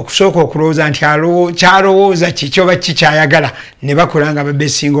okusooka okulowooza nti kyalowooza kikyoba kikyayagala ne bakola nga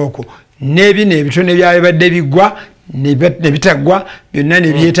babesinga okwo n'ebino ebitone byabadde biggwa ne bitaggwa byonna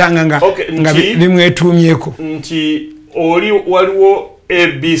ne byetanga nga bimwetuumyeko nti oli waliwo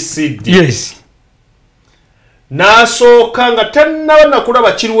ABCD yes nasooka nga tannaba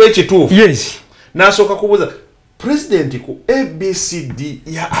nakulaba kiriwo ekituufu yes nasooka kubuuza pulezidenti ku ABCD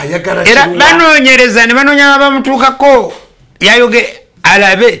ayagala era banoonyereza ne banoonya bamutuukako yayoge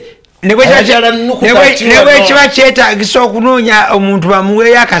alabe nebwe kiba kyetaagisa okunoonya omuntu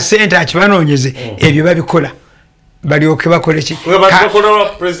bamuweeyo akasente akibanoonyeze ebyo babikola balyoke bakole ki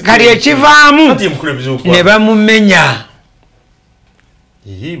kali ekivaamu ne bamumenya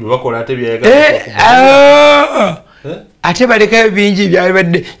ate balekayo bingi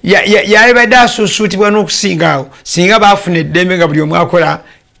yalibadde asuusuutibwa n'okusinga awo singa baafuna eddembe nga buli omu akola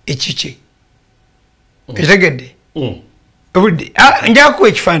ekikye etegedde obudde njakuwa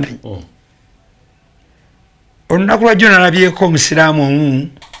ekifaananyi olunaku lwajjo nalabyeko omusiraamu omu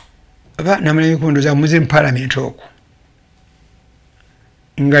aba namulemyekundoza muze mu palamenti okwo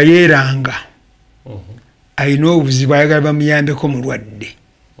nga yeeranga alina obuzibu ayagala bamuyambeko mulwadde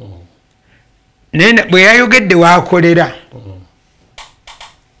naye bwe yayogedde waakolera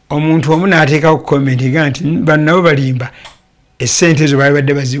omuntu omu n'ateekawo komenti ga nti bannabo balimba essente ezo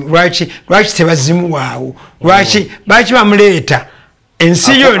balibadde bazimu lwaki tebazimuwaawo lwaki bamuleeta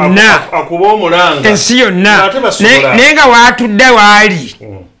ensi yonna naye nga waatudde waali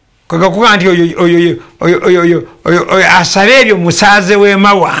kwagakuba nti oyo asabe ebyo musaaze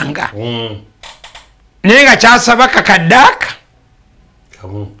w'emawanga naye nga kyasaba kakaddaaka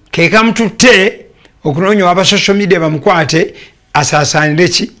kekamututte okunoonya waba social media bamukwate asaasaanire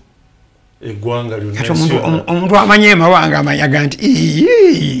ki omuntu amanye emawanga amanyaga nti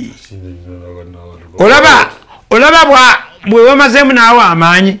olaba bwe bamazeemu naawe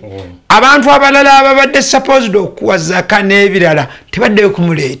amaanyi abantu abalala ababadde supposed okuwa zaka n'ebirala tebaddeyo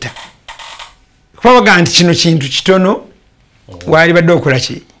kumuleeta kuba baga nti kino kintu kitono waali badde okola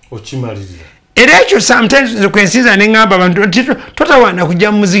ki era ekyo sometimes nze kwensinza neŋŋamba abantu totawaana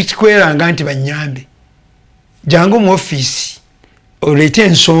kujja mu muziki kweranga nti bannyambe jangu mu ofiisi oleete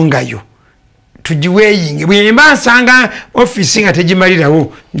ensonga yo tugiweeyinge bwemba nsanga ofiisi nga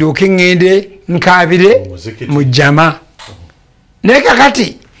tegimalirawo ndyoke ŋŋende nkaabire mu jama naye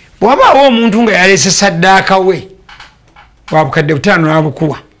kakati bwabaawo omuntu nga yaleese saddaaka we wabukadde 5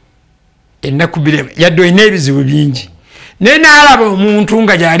 nabukuwa ennaku 2 yadde olina ebizibu bingi naye naalaba omuntu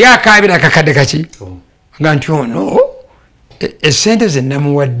nga gyali akaabira akakadde kaki nga nti ono essente ze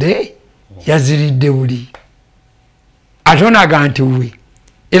namuwadde yaziridde buli ate onaga nti we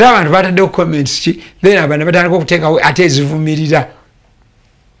era abantu bataddeho comments ki then abantu batandika okuteekawo ate ezivumirira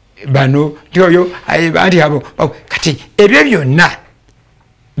bano nti oyo anti abo kati ebyo byonna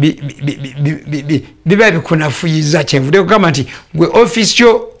biba bikunafuyiza kyenvudde kugamba nti gwe ofiisi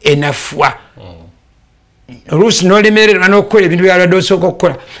yo enafuwa oluusi n'olemererwa n'okukola ebintu byalwadde osooka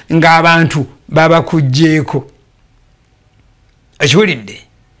okukola ng'abantu babakugjeeko okiwulidde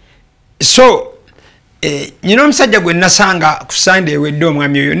so nyina omusajja gwe nasanga ku sande ewedde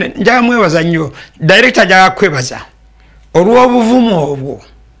omwami oyo njaga mwebaza nnyo director ajaga kwebaza olw'obuvumu obwo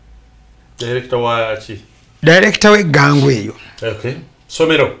director w'eggangu eyo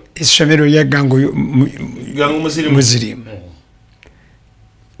essomero ly'eggangu muzirimu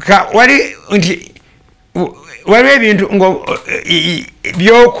wali nti waliwo ebintu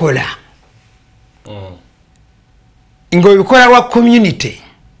byokola ng'obikola wa community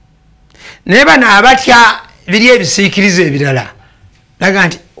naye bano abatya biri ebisiikiriza ebirala naga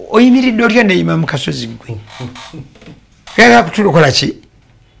nti oyimiridde otya ne Imam Kasozi gwe yaga kutulokola ki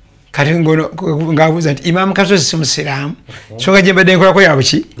kati ng'abuuza nti Imam Kasozi si musiraamu nsonga gye mbadde nkolako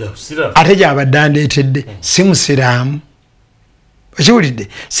yabuki ate gyabadde andeetedde si musiraamu okiwulidde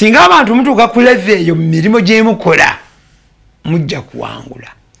singa abantu mutuuka ku leve eyo mu mirimu gyemukola mujja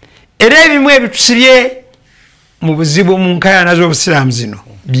kuwangula era ebimu ebitusibye mu buzibu mu nkayana z'obusiraamu zino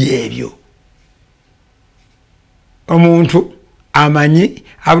byebyo omuntu amanyi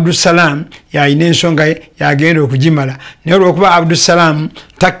Abdussalam yalina ensonga ye yagenda okugimala naye olwokuba Abdussalam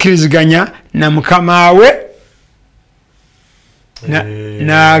takkiriziganya na mukama we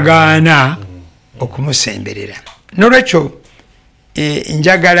n'agaana okumusemberera nolwekyo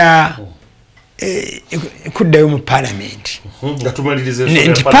njagala kuddayo mu palamenti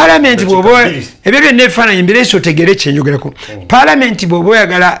nti palamenti bwoba ebyo byonna ebifaananyi mbireesi otegere kyenjogerako palamenti bwoba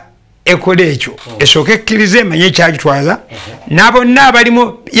oyagala ekola ekyo esooka ekkiriza emanye ekyagitwaza nabonna abalimu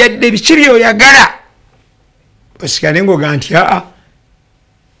yadde biki byoyagala osigale ngaoga nti aa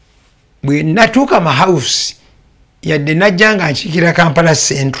bwe natuuka mu house yadde najja nga nkiikira Kampala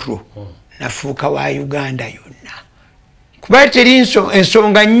Central nafuuka wa Uganda yonna kuba teri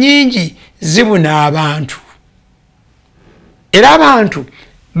ensonga nnyingi zibuna abantu era abantu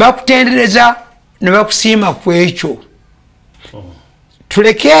bakutendereza ne bakusiima ku ekyo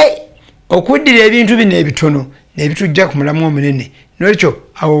tuleke okuddira ebintu bino ebitono nebitujja ku mulamu omunene nolwekyo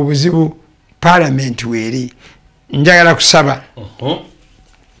awo obuzibu palamenti weeri njagala kusaba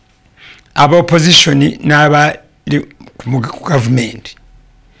aba opposition n'abali ku gavumenti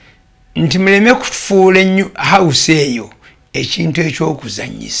nti muleme kufuula house eyo ekintu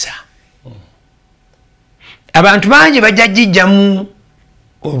ekyokuzanyisa abantu bangi bajja jijjamu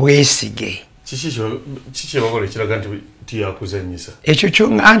obwesige ekyo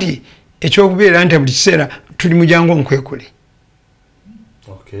kyonga nti ekyokubeera nti buli kiseera tuli mujangu nkwekule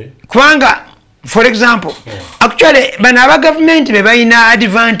kubanga for example actually bano aba gavumenti be balina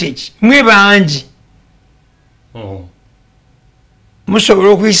advantage mwe bangi musobola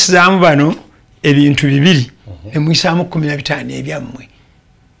okuyisizaamu bano ebintu bibiri nemuyisaamu 15 ebyammwe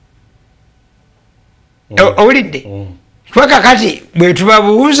owulidde kuba kakati bwe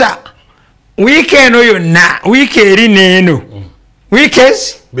tubabuuza wiiki eno yonna wiiki eri neeno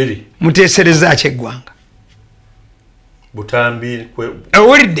wiikezi muteesereza ki eggwanga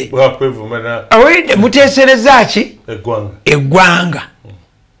owulidde muteesereza ki eggwanga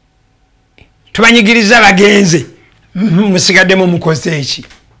tubanyigiriza bagenze musigaddemu mukoze eki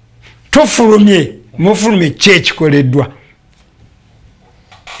tufulumye mufulumye ki ekikoleddwa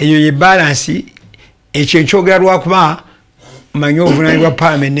eyo ye balansi ekyo enkyogera lwakuba manyi obuvunaanibwa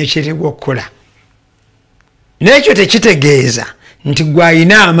palamenti nekyetegwa okukola n'ekyo tekitegeeza nti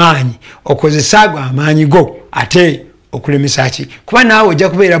gwalina amaanyi okozesa ago amaanyi go ate okulemesa ki kuba naawe ojja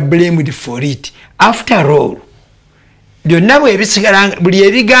kubeera blamed for it after all byonna bwebisigala buli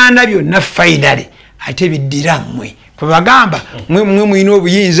ebigaana byonna finally ate biddira mmwe kwebagamba mwe mulina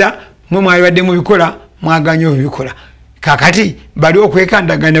obuyinza mwe mwalibadde mubikola mwaganya obibikola kakati bali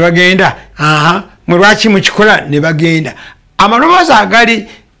okwekandagana ne bagenda mwe lwaki mukikola ne bagenda amaloboozi agali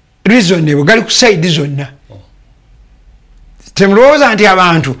reasonable gali ku saidi zonna temulowooza nti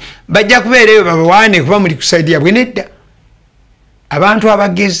abantu bajja kubeera eyo babawaane kuba muli ku saidi yabwe nedda abantu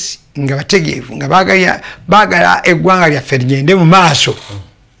abagezi nga bategeevu nga baagala eggwanga lyaffe ligende mu maaso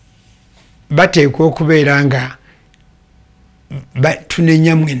bateekwa okubeera nga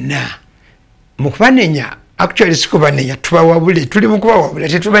tunenya mwenna mu kubanenya actually sikubanenya tubawabule tuli mu kubawabula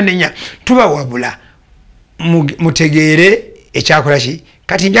tetubanenya tubawabula mutegeere ekyakola ki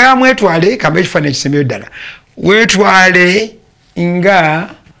kati njaga mwetwale kamba ekifaananyi kisembeyo ddala weetwale nga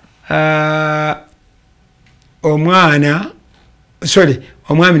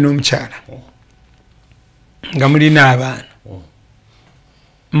omwami n'omukyala nga mulina abaana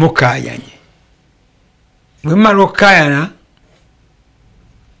mukayanye bwe mumala okukayana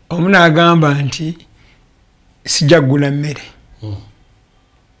omu n'agamba nti sijja kugula mmere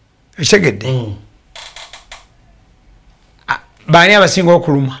ekitegedde Baani abasinga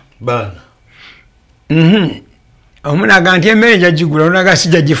okuluma. Baana. Omunaga nti emmere jagigula onaga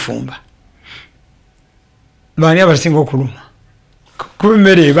sijja gifumba. Baani abasinga okuluma. Kuba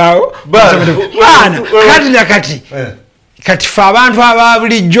emmere ebaawo. Baana kati na kati. Kati fe abantu aba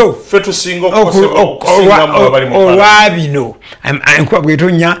bulijjo ffe tusinga olwabino enkuba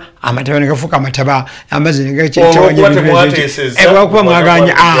bwetonya amataba ne gafuuka amataba amazzi ne gakuba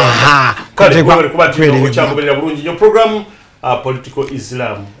mwaganya okyagoberera bulungi nyo program political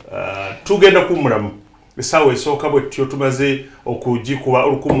islam tugenda kumulamu essaawa esooka bwetyo tumaze okugikuba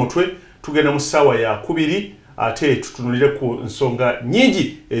olukumutwe tugenda mu ssaawa ya 2 ate tutunulire ku nsonga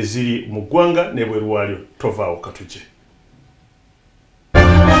nyingi eziri mu ggwanga n'ebweru waalyo tovaawo katuje.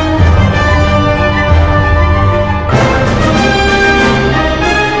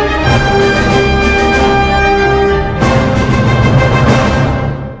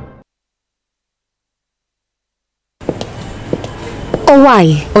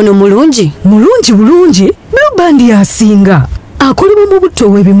 Owaaye ono mulungi bulungi Blueband yasinga akolebwa mu butto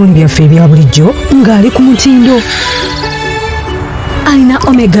w'ebimuli byaffe ebya bulijjo ng'ali ku mutindo alina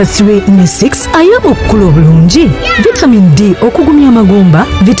omega 3 ne 6 ayamba okukula obulungi vitamin D okugumya amagumba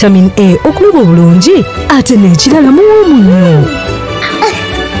vitamin A okuloba obulungi ate n'ekirala muwoomu nnyo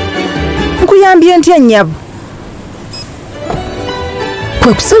nkuyambye ntya nnyabo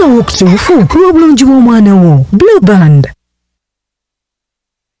kwe kusalawo okutuufu lw'obulungi bw'omwana wo Blueband.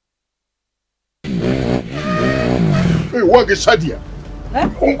 Wange Shadia.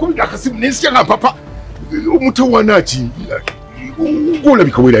 Onkubira akasimu n'ensya nga papa omutawaana ki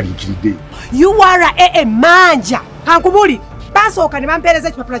ng'olabika weeraliikiridde. URA manja kankubuli basooka ne bampeereza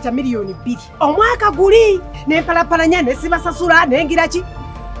ekipapula kya miliyoni 2 omwaka guli n'empalapalanya ne sibasasula n'engira ki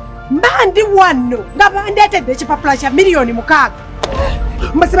mbandi wano nga bandeetedde ekipapula kya miliyoni 6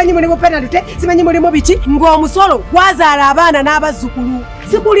 mbasimanyi mulimu penalite simanyi mulimu biki ng'omusolo gwazaala abaana n'abazzukulu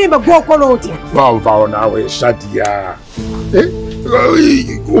sikulimba gw'okola otya. Vaawo naawe Shadia.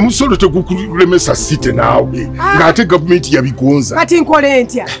 Omusolo tegukulemesa site naawe ng'ate gavumenti yabigonza. Kati nkole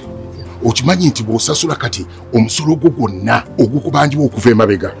ntya? Okimanyi nti bw'osasula kati omusolo gwo gwonna ogukubanjibwa okuva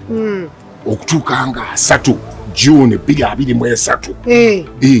emabega okutuuka nga 3 June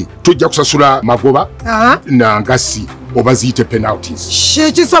 2023 tojja kusasula magoba na ngasi oba ziyite penalties.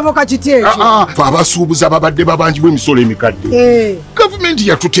 Kisoboka kiti ekyo? Abasuubuzi ababadde babanjibwa emisolo emikadde gavumenti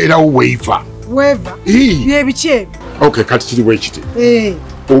yatuteerawo waiver. Waiver? Byebiki ebyo? Okay, kati kiriwo ekiti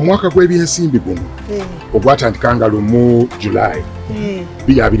omwaka gw'ebyensimbi guno ogwatandika nga lumu July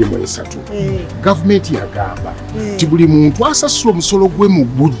 2023 gavumenti yagamba nti buli muntu asasula omusolo gwe mu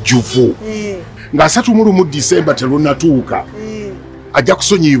bujjuvu nga 31 December terunatuuka ajja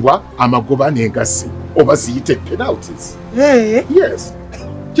kusonyiyibwa amagoba n'engasi oba ziyite penalties. Yes,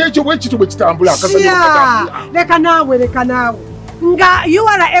 kyekyo bwe kityo bwe kitambula akazanyo leka naawe nga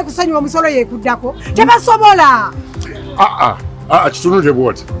URA ekusonyiwa omusolo yeekuddako tebasobola. Kitunulire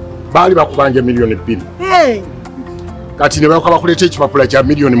bwoti baali bakubanja miliyoni 2 kati ne bakuleeta ekipapula kya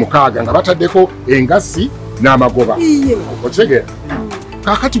miliyoni 6 nga bataddeko engasi n'amagoba. Okitegeera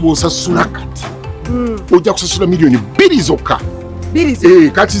kaakati bw'osasula kati ojja kusasula miliyoni 2 zokka.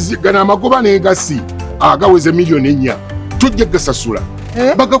 Kati gana amagoba n'engasi agaweze miliyoni 4 tojja gasasula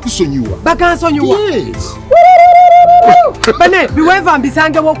bagakusonyiwa. Bagansonyiwa? Bane biweeva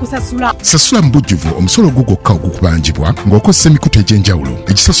mbisangewo okusasula. Sasula mu bujjuvu omusolo gwo gwokka ogukubanjibwa ng'okozesa emikutu egy'enjawulo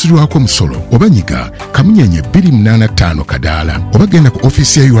egisasulirwako omusolo oba nyiga kamunyenye 285 kadaala oba genda ku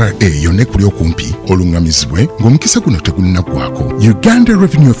ofiisi ya URA yonna ekuli okumpi oluŋŋamizibwe ng'omukisa guno tegunnaggwako. Uganda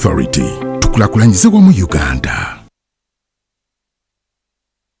Revenue Authority tukulaakulanyize wamu Uganda.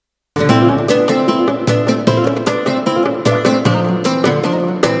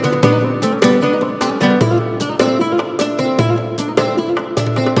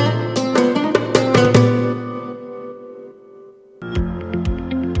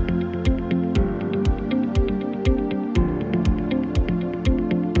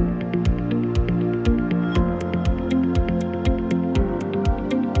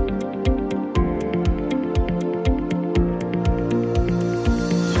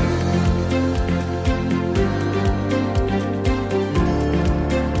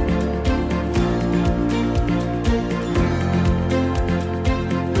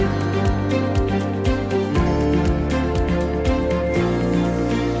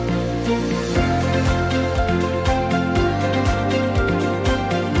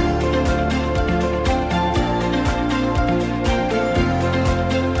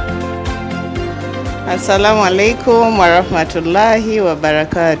 Assalamu alaikum wa rahmatullahi wa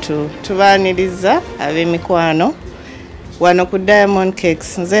barakatuh. Tubaniriza ab'emikwano wano ku Diamond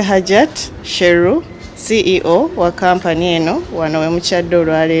Cakes nze Hajat Sheru CEO wa kampani eno wano we mukyadde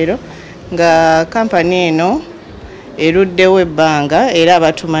olwaleero nga kampani eno eruddewo ebbanga era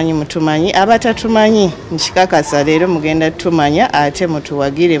abatumanyi mutumanyi abatatumanyi nkikakasa leero mugenda tumanya ate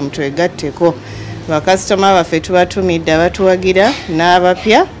mutuwagire mutwegatteko bakasitoma baffe tubatumidde abatuwagira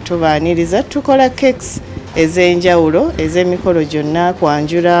n'abapya tubaaniriza tukola cakes ez'enjawulo ez'emikolo gyonna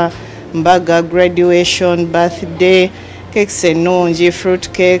kwanjula mbaga graduation birthday cakes ennungi fruit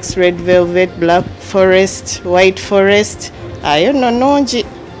cakes red velvet black forest white forest ayo nno nnungi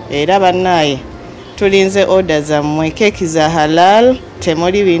era bannaaye tulinze order zammwe keki za halal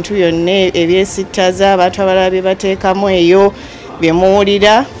temuli bintu byonna ebyesittaza abantu abalala bye bateekamu eyo bye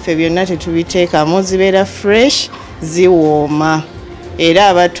muwulira ffe byonna tetubiteekamu zibeera fresh ziwooma era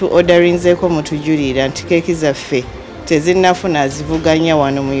abatu orderingzeeko mutujulira nti keki zaffe tezinnafuna zivuganya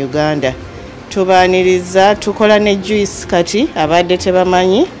wano mu Uganda tubaaniriza tukola ne juice kati abadde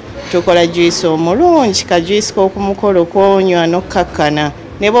tebamanyi tukola juice omulungi ka juice k'okumukolo kwonywa n'okkakkana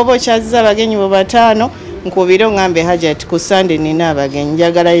ne bwoba okyazza abagenyi bo bataano nkubira ngambe hajati ku Sunday nina abagenyi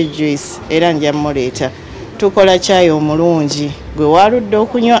njagalayo juice era nja muleeta tukola chai omulungi gwe waludde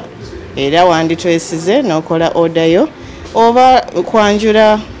okunywa era wanditwesize n'okola odayo oba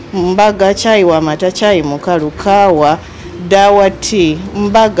kwanjula mbaga chai wa mata chai mukalu kawa dawa tea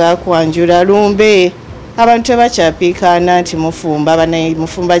mbaga kwanjula lumbe abantu tebakyapiikaana nti mufumba banaye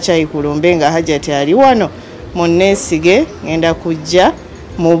mufumba chai ku lumbe nga hajati ali wano munneesige ngenda kujja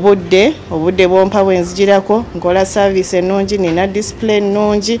mu budde obudde bwompa bwenzigirako nkola service ennungi nina display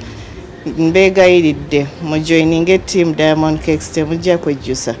ennungi mbeegayiridde mu joining team Diamond Cakes temujja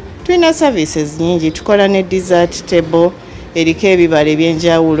kwejjusa tulina services nyingi tukola ne dessert table eriko ebibala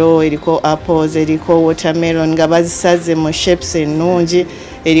ebyenjawulo eriko apples eriko watermelon nga bazisaze mu shapes ennungi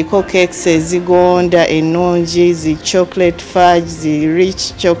eriko cakes ezigonda ennungi zi chocolate fudge zi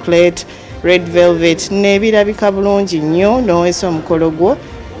rich chocolate red velvet n'ebirabika bulungi nnyo n'oweesa omukolo gwo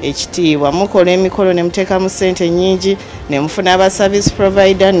ekitiibwa mukola emikolo ne muteekamu ssente nnyingi ne mufuna aba service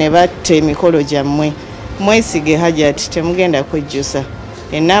provider ne batta emikolo gyammwe mwesige hajati temugenda kwejjusa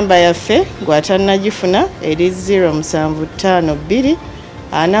enamba yaffe gw'atannagifuna eri 0752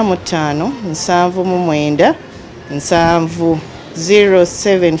 45 79 7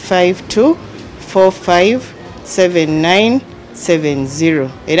 0752 45 79 70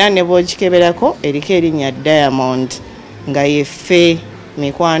 era ne bwogikeberako eriko erinnya Diamond nga yeffe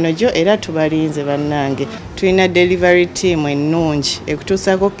mikwano gyo era tubalinze bannange tulina delivery team ennungi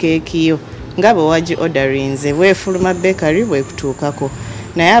ekutuusako keeki yo nga bwe wagi orderinze bwefuluma bakery bwekutuukako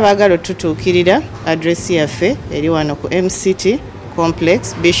naye abaagala otutuukirira adresi yaffe eri wano ku MCT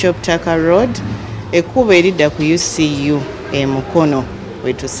complex Bishop Tucker Road ekkubo eridda ku UCU emukono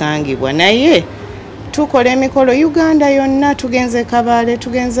wetusangibwa naye tukola emikolo Uganda yonna tugenze Kabale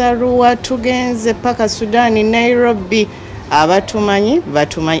tugenze Arua tugenze paka Sudani Nairobi abatumanyi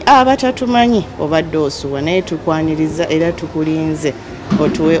batumanyi abatatumanyi obadde osuwa naye tukwaniriza era tukulinze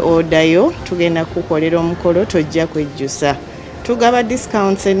otuwe odayo tugenda kukolera omukolo tojja kwejjusa tugaba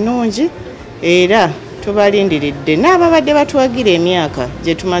discounts ennungi era tubalindiridde n'ababadde batuwagira emyaka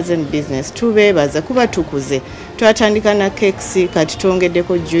gye tumaze mu business tubeebaza kuba tukuze twatandika na cakes kati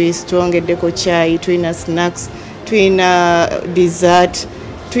twongeddeko juice twongeddeko chai tulina snacks tulina dessert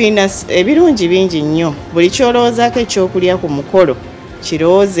tulina ebirungi bingi nnyo buli kyolowoozaako ekyokulya ku mukolo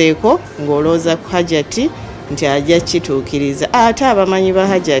kirowoozeeko ng'olowooza ku hajati nti ajja kituukiriza ate abamanyi ba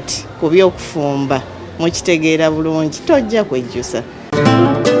hajati ku by'okufumba mukitegeera bulungi tojja kwejjusa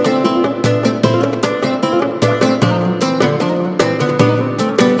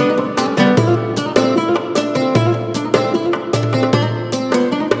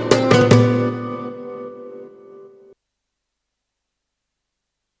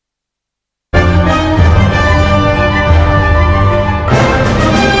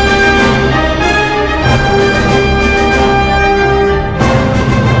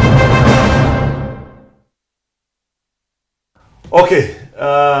Okay,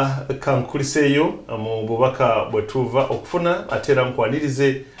 kankuliseeyo mu bubaka bwetuva okufuna atera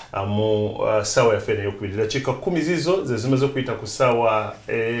nkwanirize mu sawa yaffe eyokubiri dakiika 10 zizo ze zimaze okuyita ku sawa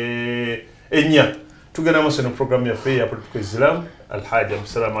ennya tugenda maaso ne programu yaffe ya political Islam Alhaji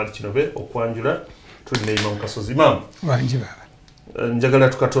Abdulsalam Ali Kinobe okwanjula tulina Imam Kasozi. Imam wangi baba njagala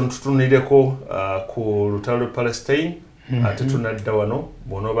tutunireko ku lutalo lwa Palestine ate tunadda wano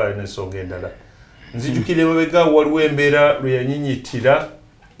bw'onooba alina ensonga endala nzijukire mabega waliwo embeera lwe yanyinyitira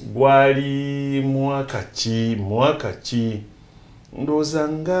gwali mwaka ki ndowooza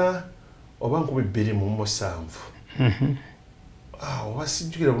nga oba 2007 oba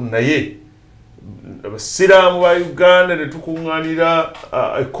sijjukira naye abasiraamu ba Uganda ne tukuŋŋaanira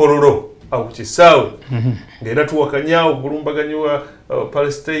ekololo awo kisaawe ng'era tuwakanyawo bulumbaganyiwa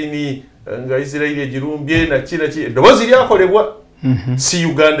Palestine nga Israeli egirumbye naki eddoboozi lyakolebwa si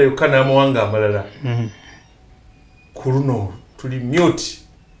Uganda yokka n'amawanga amalala ku luno tuli mute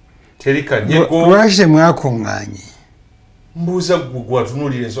teri kanyego lwaki temwakuŋŋaanye mbuuza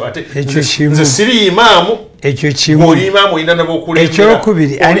gwatunuulira enso ate nze siri imaamu ekyo kimu oli imaamu olina nabo okulembera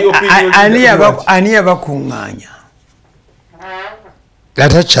ekyokubiri ani yabakuŋŋaanya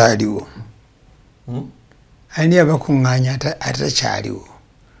atakyaliwo ani yabakuŋŋaanya atakyaliwo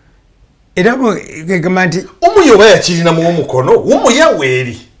era gegamba nti omuyo oba yakirinamu omukono omuya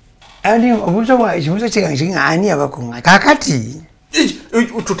weeri ani ekibuuzo kigange ani yabakuŋŋaanya kakati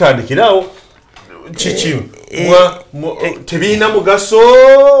tutandikirawo kiki tebiina mugaso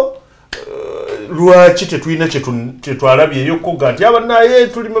lwaki tetulina kyetwalabyeyo kuga nti abanaye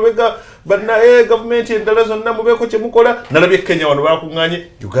tuli mabega banaye gavumenti endala zonna mubeeko kyemukola nalabye Kenya wano bakuŋŋaanye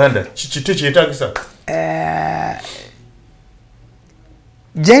Uganda kiki tekyetagisa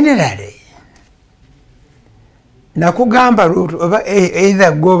generally nakugamba oba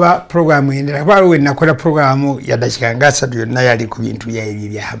either goba programu endala kuba we nakola programu ya dakika nga 3 yonna yali ku bintu byebyo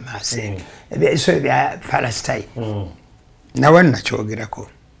bya Hamas so bya Palestine nawe nakyogerako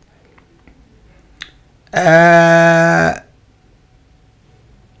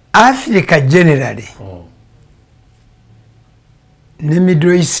Africa generally ne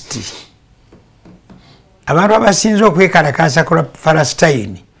Middle East abantu abasinze okwekalakaasa kola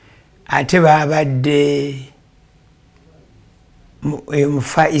Palestine ate babadde mu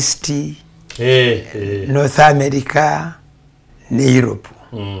Far East North America ne Europe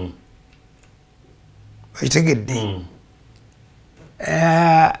okitegedde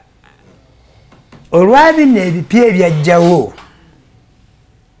olwabino ebipya ebyajjawo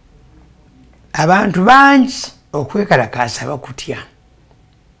abantu bangi okwekalakaasa bakutya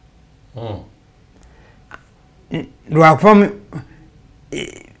lwakuba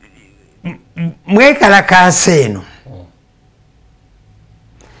mwekalakaasa eno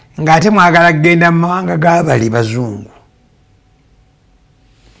ng'ate mwagala kugenda mu mawanga g'abali bazungu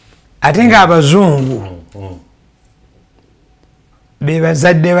ate ng'abazungu be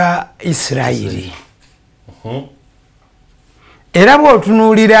bazadde ba Isirayiri era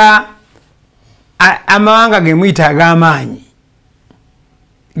bw'otunuulira amawanga ge muyita ag'amaanyi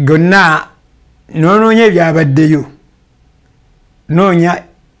gonna noonoonya ebyabaddeyo noonya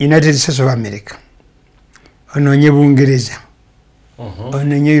United States of America onoonye Bungereza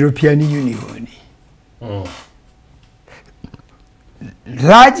onoonye European Union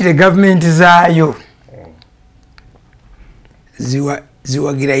largely government zaayo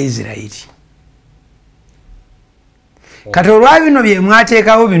ziwagira Israeli kati olwa bino bye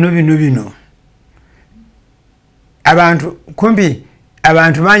mwateekawo bino abantu kumpi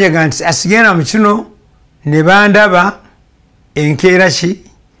abantu banjaga nti asigenda mu kino ne bandaba enkeera ki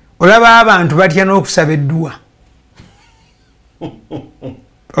olaba abantu batya n'okusaba edduwa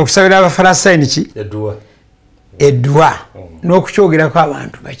okusabira Abafalasayini ki edduwa n'okukyogerako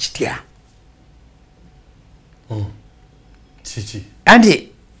abantu bakitya anti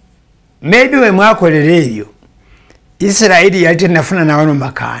maybe we mwakolera ebyo Isirayiri yali tenafuna nawano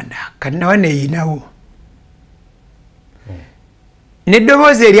makanda kati nawe neyinawo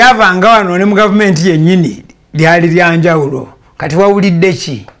n'eddoboozi eryavanga wano ne mu gavumenti yennyini lyali lyanjawulo kati wawulidde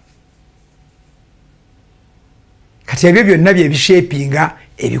ki kati ebyo byonna bye bishapinga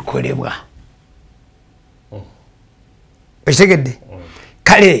ebikolebwa okitegedde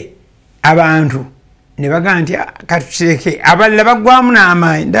kale abantu ne bagaa nti katukireke abalala baggwamu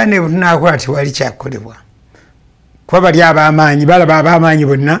n'amaanyi ndane butunakola tiwali kyakolebwa kuba bali ab'amaanyi balaba ab'amaanyi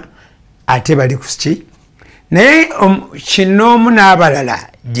bonna ate bali ku ki naye kinoomu n'abalala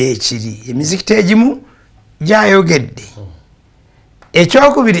gyekiri emizikiti egimu gyayogedde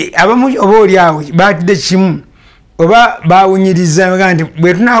ekyokubiri abamu oba oli awo baatidde kimu oba bawunyiriza bagaa nti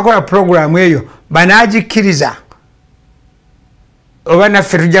bwe tunakola puroguramu eyo banaagikkiriza oba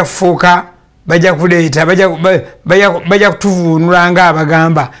naffe tujja kufuuka bajja kuleeta bajja kutuvuunula nga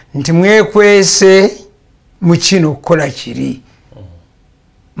abagamba nti mwekwese mu kino okukola kiri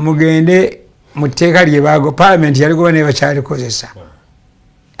mugende mu tteeka lye baago paalamenti yaligoba naye bakyalikozesa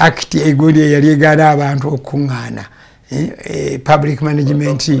akiti egundi yali egaana abantu okuŋŋaana public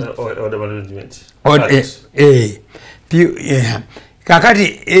management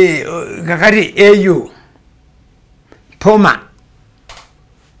kakati eyo poma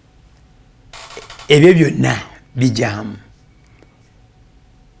ebyo byonna bijaamu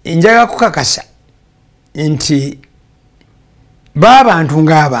njaga kukakasa nti b'abantu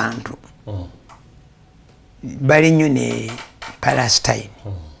ng'abantu bali nnyo ne Palestine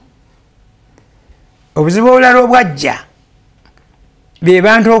obuzibu obulala obwajja be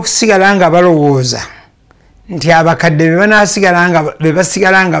bantu okusigala nga balowooza nti abakadde be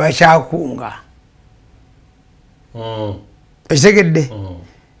basigala nga bakyakunga okitegedde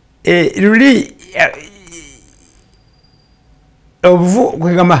luli obuvu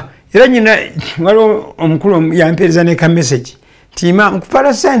kwegamba era nyina waliwo omukulu yampeereza ne ka message nti Imam ku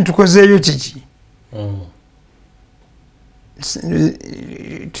Palestine tukozeeyo kiki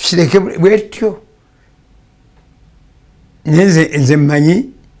tukireke bwetyo nze mmanyi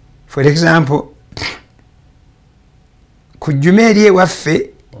for example ku jjuma eri ewaffe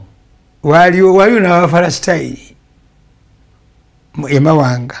waliwo n'Abafalastine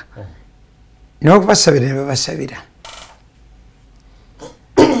emawanga n'okubasabira ne babasabira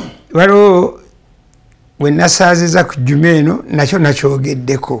waliwo we nasaaziza ku jjuma eno nakyo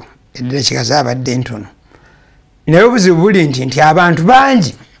nakyogeddeko eddala kigaza abadde ntono naye obuzibu buli nti abantu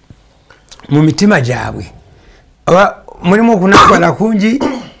bangi mu mitima gyabwe mulimu okunakwala kungi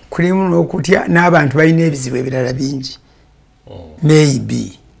kulimu n'okutya n'abantu balina ebizibu ebirala bingi maybe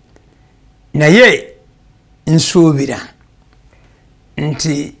naye nsuubira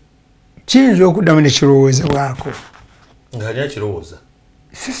nti kiyinza okuddamu nekirowoozebwako ng'ani akirowooza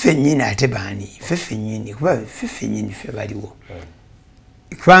ffe nnyini ate baani ffe nnyini kuba ffe nnyini ffe baliwo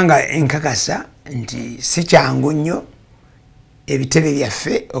kubanga enkakasa nti si kyangu nnyo ebitebe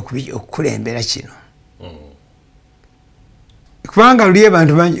byaffe okukulembera kino kubanga luli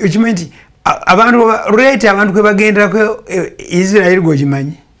abantu bangi okimanyi nti rate abantu kwe bagenderako Israel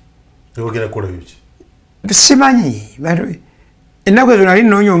gwogimanyi simanyi ennaku ezo nali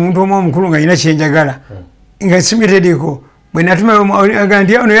nnoonya omuntu omu omukulu nga alina kyenjagala nga simitedeko bwe natuma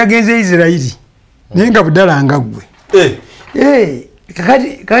nti ono yagenze Israeli naye nga buddala nga ggwe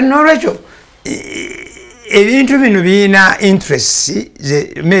kati n'olwekyo ebintu bino birina interest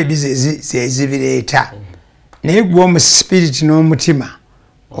maybe zezibireeta naye gwe omu spirit n'omutima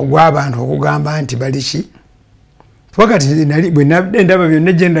ogw'abantu okugamba nti baliki wakati bwe ndaba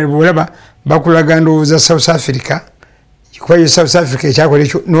byonna gyendali bwolaba bakulaga ndowooza South Africa kuba South Africa ekyakola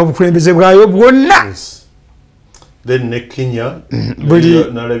ekyo n'obukulembeze bwayo bwonna then ne Kenya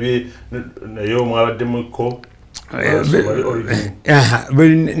nalabye naye omwabaddemuko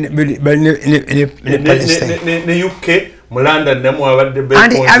ne UK mu London namwabadde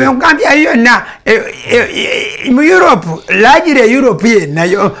abekugambya yonna mu Europe largely Europe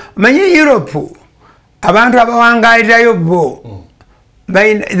yennayo manyi Europe abantu abawangaalirayo bo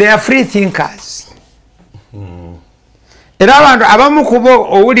they are free thinkers era abantu abamu kubo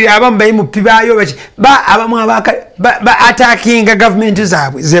owulira abamu bayimupibaayo abamu attackinga gavumenti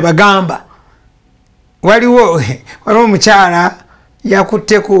zaabwe zebagamba waliwo omukyala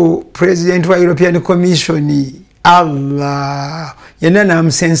yakutte ku president wa European Commission Allah yenna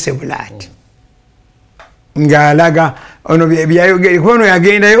namusensebula ati ng'alaga ono byayogere kuba ono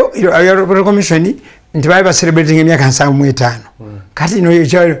yagendayo European Commission nti baali baselebrating emyaka 75 kati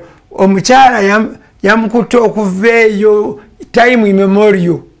noyo omukyala yamukutte okuva eyo time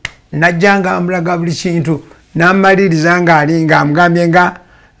immemorial najja nga amulaga buli kintu n'amaliriza ng'ali ng'amugambye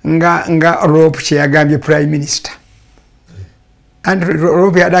nga Rope kye yagambye prime minister and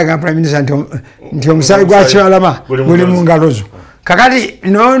Rope yadaga prime minister nti omusaayi gwa kyalama guli mu ngalo zo kakati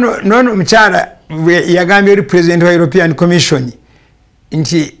nono omukyala yagambye eri president wa European Commission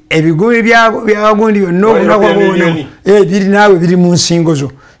nti ebigumi byabagundi byonna obunakwaboona biri naawe biri mu nsingo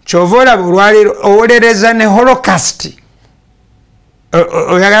zo kyova olaba olwaleero owolereza ne holocaust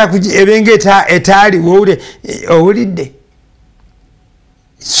oyagala ebenga etaali owulidde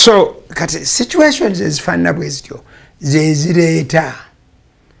so kati situations ezifaanana bwe zityo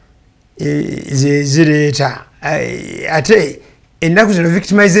zezireeta ate ennaku zino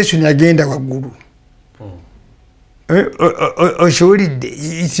victimization yagenda waggulu okiwulidde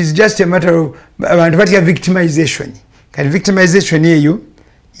it is just a matter of abantu batya victimization kati victimization eyo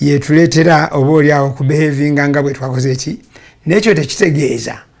yetuleetera oba oliawo okubehavinga nga bwe twakoze eki nekyo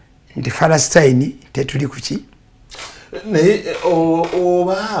tekitegeeza nti Palestine tetuli kuki naye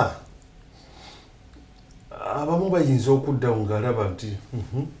oba abamu bayinza okuddawo ng'alaba nti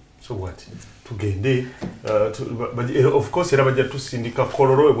so what tugende of course era bajja tusindika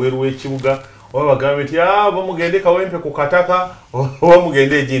kololo ebweru w'ekibuga oba bagambe nti oba mugende kawempe ku kataka oba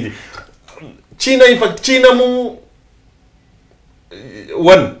mugende egindi China impact China mu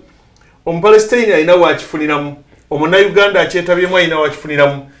one omupalestine alina wakifuniramu omunnauganda akyetabyemu alina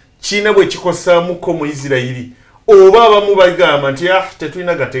wakifuniramu China bwe kikosaamuko mu Isirairi oba abamu bagamba nti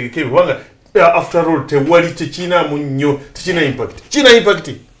tetulina gategeke kubanga after all tewali tekinamu nnyo tekina impact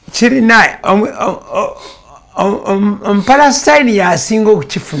kirina omupalestine yasinga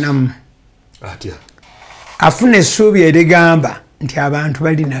okukifunamu atya afuna essuubi erigamba nti abantu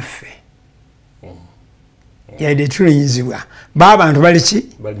bali naffe yadde tuliyinzibwa baabantu bali ki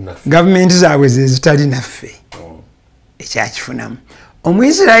gavumenti zaabwe ze zitali naffe ekyakifunamu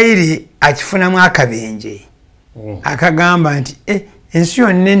Omuyisirayiri akifunamu akabenje akagamba nti ensi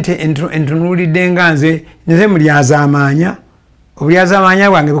yonna entunuulidde nga nze mulyazaamaanya obulyazaamaanya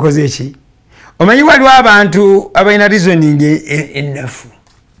bwange bukoze eki omanyi waliwo abantu abalina reasoning ennafu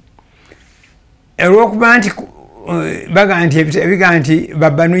olwokuba nti biga nti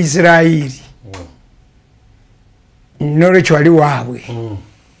babbanu Isirayiri n'olwekyo wali waabwe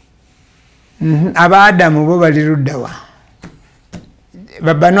aba Adamu bo bali luddawa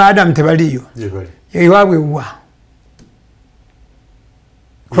babbanu Adamu tebaliyo ewaabwe wa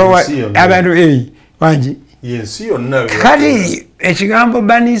abantu wangi kati ekigambo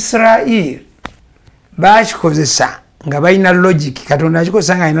bani Isirayiri bakikozesa nga balina logic Katonda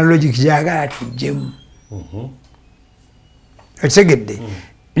akikozesa nga alina logic gyagala tujjemu okitegedde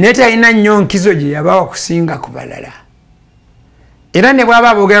naye talina nnyo nkizo gye yabawa kusinga ku balala era ne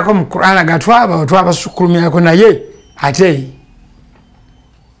bwaba boogerako mu Qur'an ga twabasukulumirako naye ate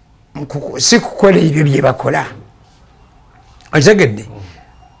si kukola ebyo bye bakola okitegedde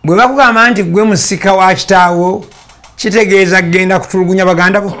bwe bakugamba nti gwe musika wa kitaawo kitegeeza kgenda kutulugunya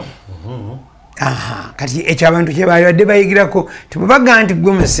baganda bo kati ekyo abantu kyebabadde bayigirako tebwebagaa nti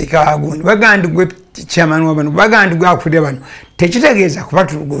gwe musika wa gundi bagaa nti gwe chairman wa bano bagaa nti gwe akulira bano tekitegeeza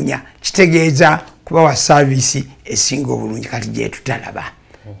kubatulugunya kitegeeza kubawa saavisi esinga obulungi kati gyetutalaba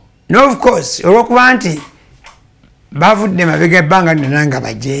no of course olwokuba nti bavudde mabega ebbanga lyonna nga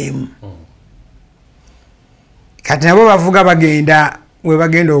bajeemu kati nabo bavuga bagenda we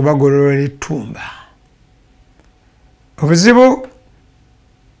bagenda obagololola ettumba obuzibu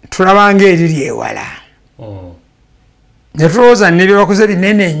tulabanga eriri ewala ne tulowooza ne bye bakoze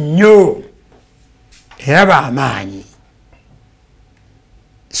binene nnyo era bamaanyi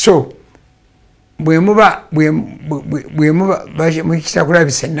so bwe muba mukitakula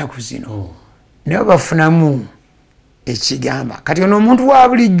ennaku zino naye bafunamu ekigamba kati ono omuntu wa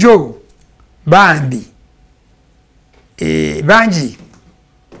bulijjo bambi bangi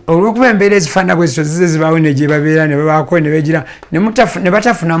olwokuba embeera ezifaana bwezo zize zibaawo negye babeera ne babaako ne begira ne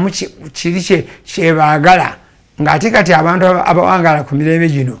batafunamu kiri kyebaagala ng'ate kati abantu abawangala ku mirembe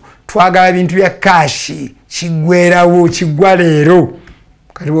gino twagala bintu bya kaashi kiggwerawo kiggwa leero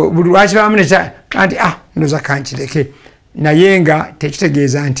kati buli lwakibaamu nti ndoza kankireke naye nga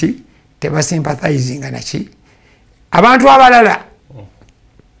tekitegeeza nti tebasympathizinga naki abantu abalala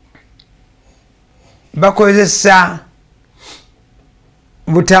bakozesa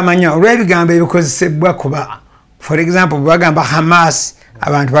butamanya olw'ebigambo ebikozesebwa kuba for example bagamba Hamas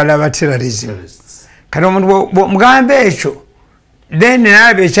abantu balaba terrorism kati omuntu mugamba ekyo then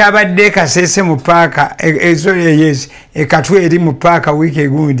nabe ekyabadde kasese mu paaka ekatwe eri mu paaka wiiki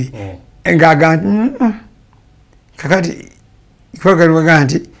egundi ng'agamba kakati kwagaliwaga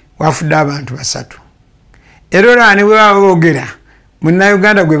nti wafudde abantu 3 era olwani bwe baba boogera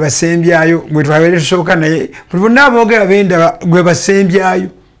munnayuganda gwe basembyayo gwe twabeere tusooka naye buli bonna boogera benda gwe basembyayo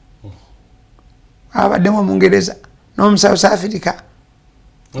abaddemu omungereza n'omu South Africa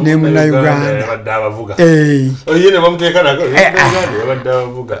ne munnayuganda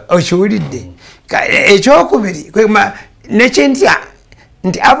okiwulidde ekyokubiri nekyentya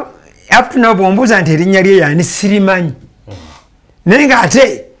nti aputunawo bwombuuza nti erinnya lye yani sirimanyi naye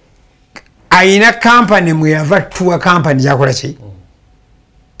ng'ate ayina kampani mwe yava tuwa kampani gyakola ki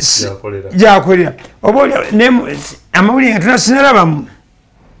gyakolera oba amawulire nga sinalabamu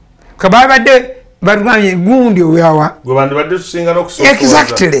kababadde batugambye gundi oyawa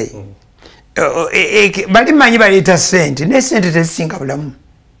exactly bali manyi baleeta sente naye sente tezisinga bulamu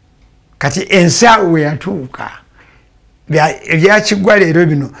kati ensaawo we yatuuka ebyakiggwa leero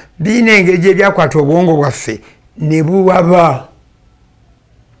bino birina engeri ebyakwata obwongo bwaffe ne buwaba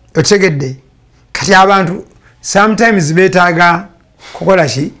otegedde kati abantu sometimes beetaaga kukola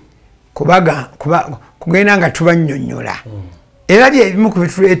ki kugenda nga tubanyonnyola era byebimu ku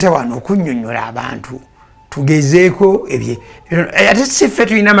bituleeta wano okunnyonnyola abantu tugezeeko ate si ffe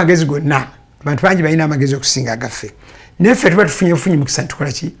tulina amagezi gonna abantu bangi balina amagezi okusinga gaffe naye ffe tuba tufunye mukisa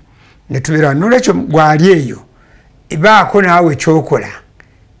nitukola ki ne tubeera nolwekyo gwali eyo ebaako naawe ekyokola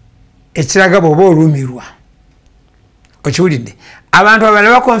ekiraga bw'oba olumirwa okiwulidde abantu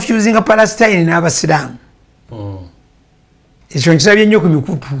abalala bakonfusinga Palestine n'abasiraamu ekyo nkisabye nnyo ku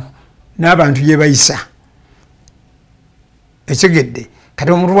mikutu n'abantu gye bayisa ekigedde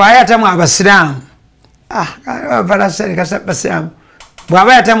kati omuntu bw'ayatamu abasiraamu Palestine basiraamu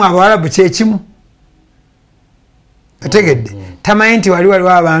bw'aba yatamu abawalabu kyekimu otegedde tamanyi nti waliwo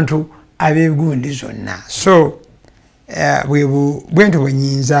abantu abegundi zonna so bwento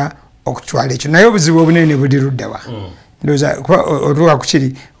bwenyinza okutwala ekyo naye obuzibu obunene buli luddawa ndoza otuuka ku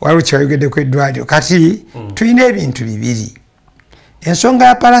kiri waliwo kyewayogeddeko eddwaliro kati tulina ebintu bibiri ensonga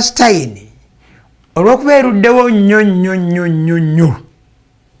ya Palestine olw'okuba eruddewo nnyo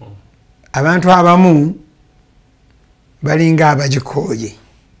abantu abamu balinga abagikooye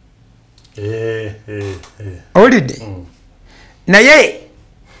owulidde naye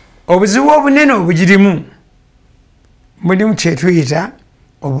obuzibu obunene obugirimu mulimu kyetuyita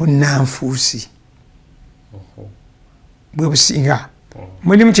obunnanfuusi bwe businga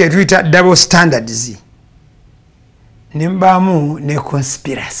mulimu kyetuyita double standards nembaamu ne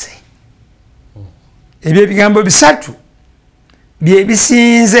conspiracy ebyo ebigambo bisatu bye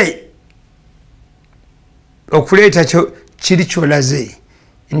bisinze okuleeta kiri kyolaze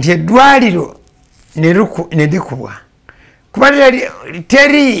nti eddwaliro ne likubwa kuba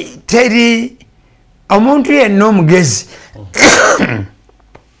teri omuntu yenna omugezi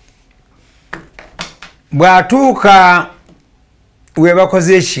bw'atuuka we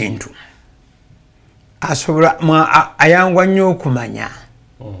bakoze ekintu asobola ayangwa nnyo okumanya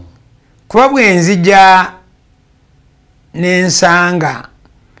kuba bwenzija n'ensanga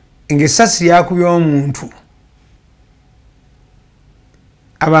ng'essasi lyakubya omuntu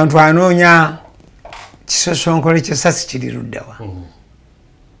abantu anoonya kisosonkole kyessasi kiri luddawa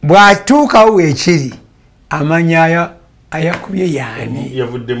bw'atuukawo weekiri amanya ayakubye yaani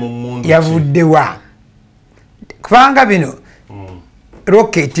yavuddewa kubanga bino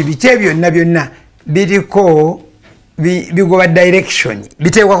roketi biki byonna byonna biriko bigoba direction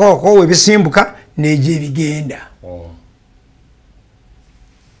biteekwako we bisimbuka n'egyo ebigenda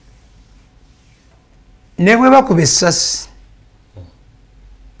ne bwe bakuba essasi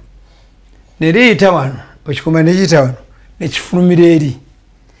ne liyita wano okikuma ne kiyita wano ne kifulumira eri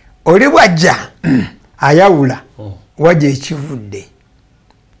oli bwajja ayawula wajja ekivudde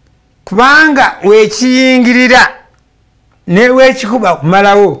kubanga weekiyingirira neweekikuba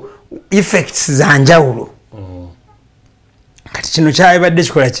kumalawo effects za njawulo kati kino kyabadde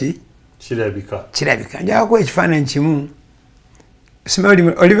kikola ki kirabika njabakuwa ekifaananyi kimu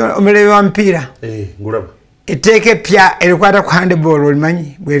omulebe wa mupiira etteeka epya erikwata ku handball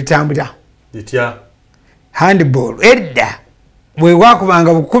olimanyi bweritambula handball edda bwe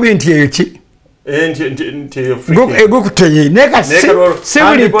wakubanga bukubi nti eyo ki egukuteye neka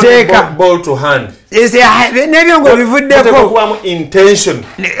sibuli tteeka nebyo ngaobivuddeko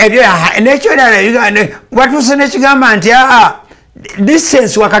nekyolala watuuse nekigamba nti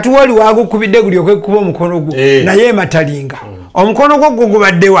distance wakati woli wagukubidde guli okwekuba omukono gwo naye ematalinga omukono gwo gwo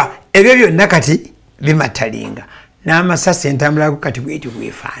gubaddewa ebyo byonna kati bimatalinga n'amasasi entambulago kati bweti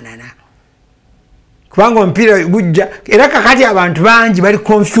bwefaanana kubanga omupiira gujja era kakati abantu bangi bali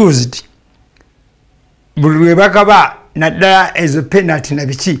confused buli lwe bakaba naddala ezo penalty na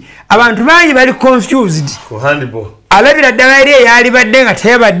biki abantu bangi bali confused alabira ddala eri eyali badde nga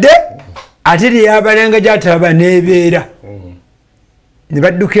teyabadde ate teyabalenga gyatalaba neebeera ne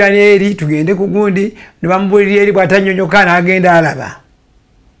baddukira n'eri tugende ku gundi ne bamubulira eri bw'atanyonyoka n'agenda alaba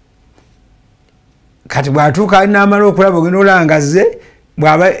kati bw'atuuka ali n'amala okulaba ogenda olangazze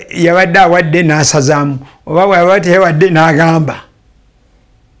bw'aba yabadde awadde n'asazaamu oba bw'aba teyawadde n'agamba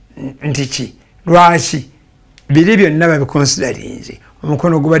nti ki lwaki biri byonna babikonsiderinze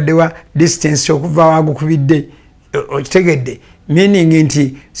omukono gubaddewa distance okuva wagukubidde okitegedde meaning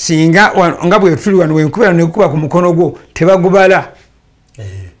nti singa nga bwe tuli wano wenkubira nekuba ku mukono gwo tebagubala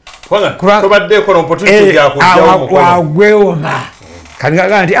wagwewoma kati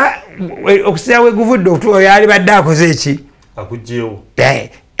gaga nti okusira weguvudde oyo yali badde akoze eki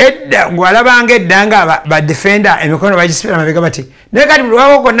edda gwalabanga edda nga badefenda emikono bagisibira mabega bati naye kati buli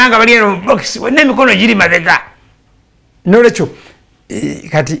wabo gonna nga bali eno mubokisi wonna emikono giri mabega nolwekyo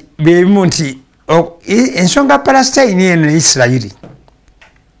kati bebimu nti ensonga Palestine eno ne Isirairi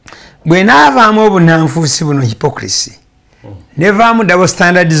bwenaavaamu obunanfuusi buno hypocrisy nevaamu double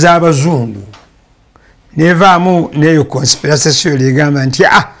standard z'abazungu nevaamu neyo conspiracy theory egamba nti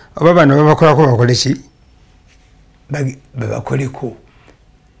oba bano babakolako bakole ki babakoleko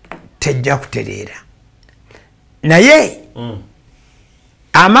tejja kutereera naye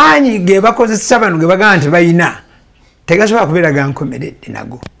amaanyi ge bakozesa bano ge bagamba nti bayina tegasobola kubeera gankomeredde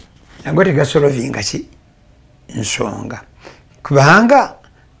nago tegasolovinga ki nsonga kubanga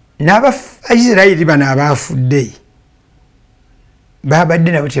n'Abaisirairi bano abaafudde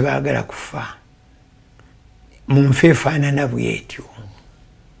babadde nabo tebaagala kufa mu nfa efaanana bwetyo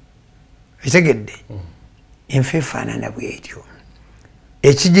ekitegedde enfa efaanana bwetyo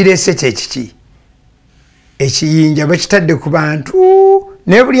ekigirese kyekiki ekiyinja bakitadde ku bantu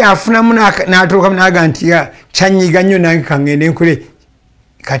naye buli afunamu n'atuukamu n'aga nti kyanyiga nnyo nange kangende nkole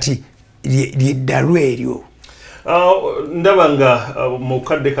kati lyeddalu eryo. Ndaba nga mu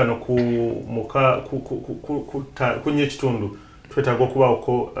kadde kano kunya ekitundu twetaaga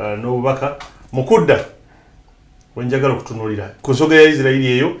okubaako n'obubaka mu kudda bwe njagala okutunuulira ku nsonga ya Isirayiri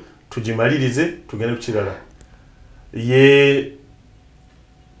eyo tugimalirize tugende ku kirala. Ye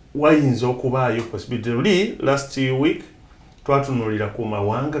wayinza okubaayo possibility last week twatunuulira ku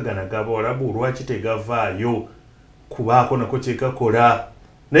mawanga gana g'Abawarabu lwaki tegavaayo kubaako nako kyekakola.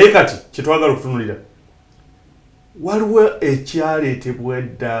 Naye kati kyetwagala okutunuulira waliwo ekyaleetebwa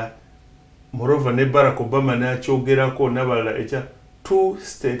edda moreover ne Barack Obama n'akyogerako n'abalala ekya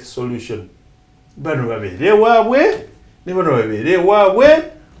two-state solution. Bano babeere ewaabwe ne bano babeere ewaabwe,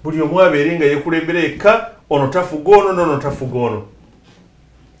 buli omu abeere nga yeekulembera eka, ono tafuga ono n'ono tafuga ono.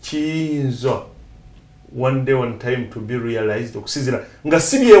 Kiyinza one day one time to be realized okusinzira nga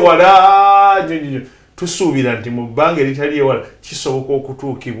si byewala nnyo tusuubira nti mu bbanga eritali ewala kisoboka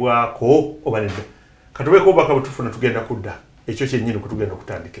okutuukibwako oba nedda. Katubeeko obubaka bwe tufuna tugenda kudda ekyo kyennyini kwe tugenda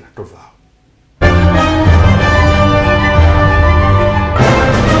kutandikira tovaawo.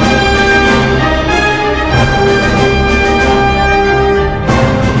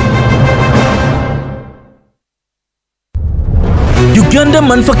 Uganda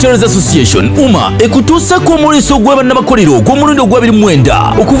Manufacturers Association UMA ekutuusako omuliso gw'abannamakolero gw'omulundi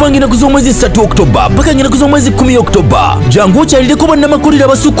ogwa29 okuva ng'ennaku z'omwezi 3 Oktoba paka ng'ennaku z'omwezi 10 Oktoba. Jangu okyalireko bannamakolero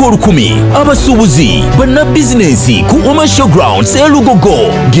abasukka 1000 abasuubuzi bannabizinensi ku UMA Showgrounds Lugogo.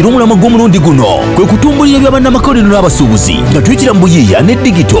 Gira omulamwa gw'omulundi guno kwe kutumbulira eby'abannamakolero n'abasuubuzi nga tuyitira mu buyiiya ne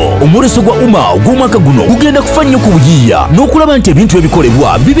digito. Omuliso gwa UMA ogw'omwaka guno gugenda kufa nnyo ku buyiiya n'okulaba nti ebintu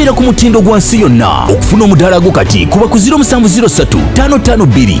ebikolebwa bibeera ku mutindo gwa nsi yonna. Okufuna omudaala gwo kati kuba ku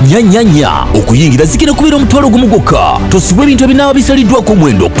 0703-552-444 okuyingira zikira kubeera omutwalo gumu gwokka. Tosibwa ebintu ebinaaba bisaliddwako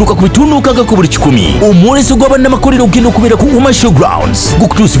omwendo okutuuka ku bitundu nkaaga ku buli 100. Omwoleso gw'abannamakolero ogenda okubeera ku UMA Showgrounds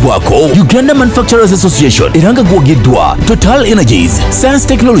gukutuusibwako Uganda Manufacturers Association era nga gwogeddwa Total Energies, Science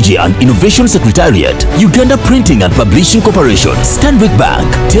Technology and Innovation Secretariat, Uganda Printing and Publishing Corporation, Stanbic Bank,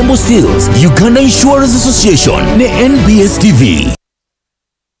 Tembo Steels, Uganda Insurance Association ne NBS TV.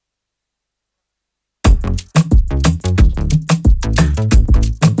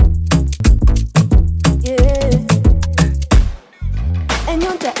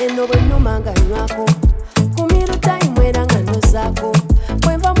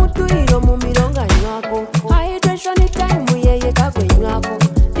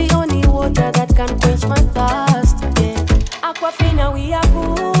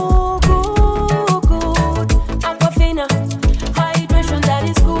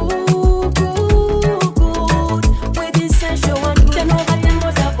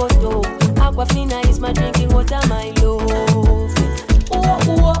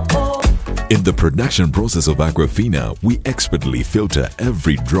 In the production process of Aquafina, we expertly filter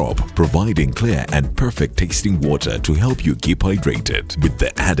every drop, providing clear and perfect tasting water to help you keep hydrated with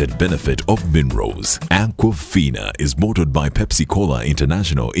the added benefit of minerals. Aquafina is bottled by Pepsi Cola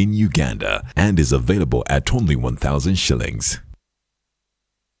International in Uganda and is available at only 1,000 shillings.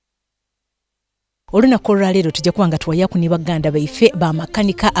 Olunaku olwaleero tujja kuba nga tuwayaku ne baganda baife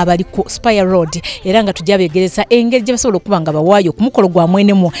bamakanika abali ku Spire Road era nga tujja beegereza engeri gye basobola okuba nga bawaayo ku mukolo gwa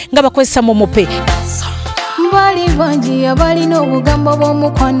mwenemu nga bakozesa momope. Mbali bangi abalina obugambo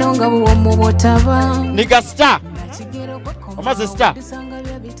bw'omukwano nga buwomu bwotaba. Niga star. Omaze star.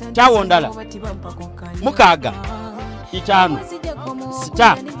 Chawo ndala. Mukaaga. Itano.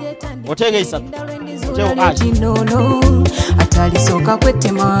 Star. Otege isatu. Cheo aji. Atalisoka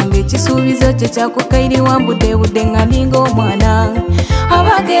kwetemanga ekisuubizo kye kyakukairi wambudde budde nga ninga omwana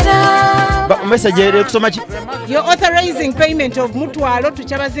abagera message ere kusoma ki you're authorizing payment of mutwalo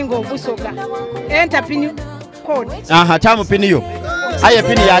tukyabazinga obusoga enter pin code tamu pin yo aye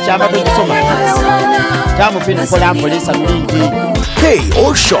pin ya chamba tukisoma tamu pin kola polisa mingi. Pay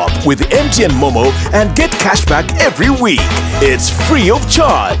or shop with MTN Momo and get cashback every week. It's free of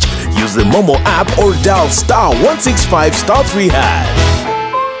charge. Use the Momo app or dial *165*3#.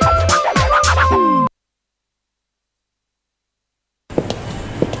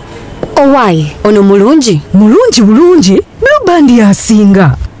 Owai, ono mulungi? Bulungi, Blueband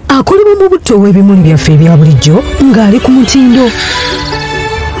yasinga. Akolebwa mu butto w'ebimuli byaffe ebya bulijjo ng'ali ku mutindo.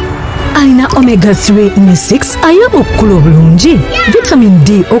 Alina omega-3 ne 6 ayamba okukula obulungi, vitamin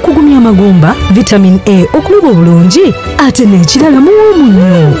D okugumya amagumba, vitamin A okuloba obulungi, ate n'ekirala muwoomu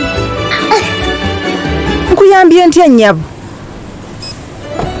nnyo. Nkuyambye ntya nnyabo?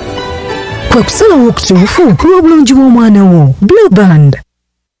 Kwe kusalawo okutuufu lw'obulungi bw'omwana wo. Blueband.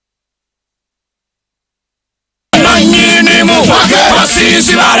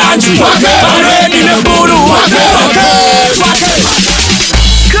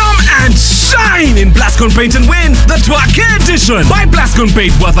 Blascon Paint and win the Twake edition. Buy Blascon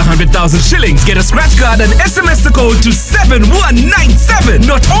Paint worth 100,000 shillings. Get a scratch card and SMS the code to 7197.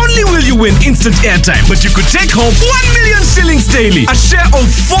 Not only will you win instant airtime, but you could take home 1 million shillings daily, a share of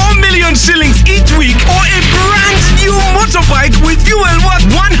 4 million shillings each week, or a brand new motorbike with fuel worth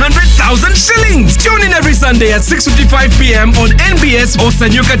 100,000 shillings. Tune in every Sunday at 6:55 p.m. on NBS or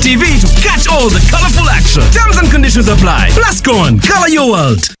Sanyuka TV to catch all the colorful action. Terms and conditions apply. Blascon, color your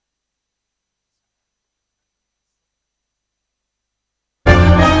world.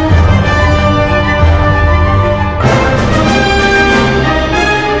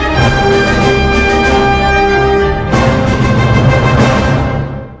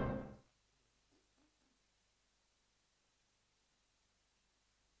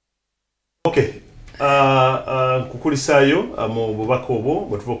 Okay. Kukulisayo mu bubaka obwo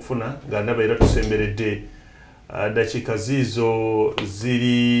bwe tuva okufuna nga ndaba era tusemberedde dakiika ziizo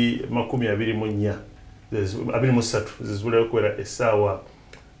ziri 24 23 zizibulayo okubeera essaawa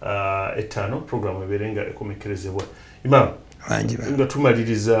 5 programu ebeerenga ekomekerezebwa. Imam, nga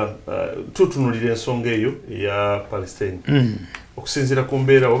tumaliriza tutunulira ensonga eyo eya Palestine okusinziira ku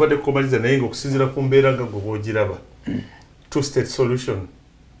mbeera wabadde kumaliriza naye nga okusinziira ku mbeera nga gwe bw'ogiraba two-state solution.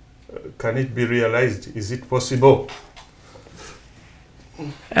 Can it be realized? Is it possible?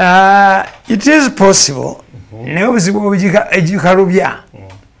 It is possible. Naye obuzibu egikalubya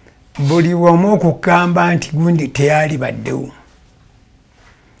buli wamu okugamba nti gundi teyali baddewo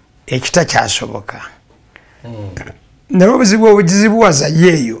ekita kyasoboka. Naye obuzibu obugizibuwaza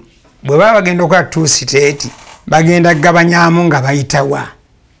yeeyo bwe baba bagenda okukola two-state bagenda kugabanyaamu nga bayitawa.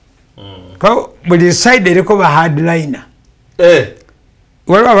 Buli side eriko ba hardliner.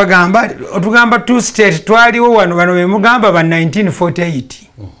 Waliwo bagamba otugamba two-state twaliwo wano bano be mugamba ba 1948.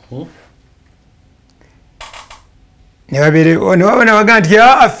 Ne babona bagamba nti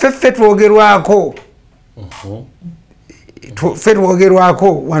ffe twogerwako. Ffe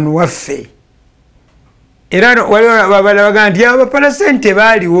twogerwako wano waffe. Era waliwo bagamba nti Abapalestina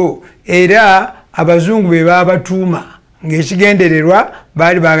tebaaliwo era abazungu be babatuuma ng'ekigendererwa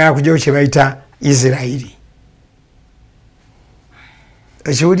baali baagala kujjawo kye bayita Isirairi.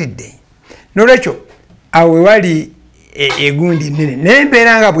 Ekiwulidde nolwekyo awo wali egundi nnene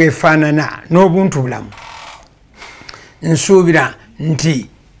n'embeera nga bwefaanana n'obuntu bulamu nsuubira nti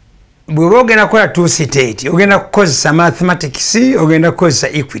bw'oba ogenda kukola two-state ogenda kukozesa mathematics ogenda kukozesa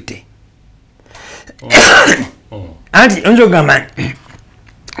equity anti oyinza okugamba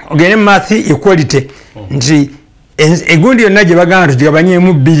ogende mu math equality nti egundi yonna gye bagamba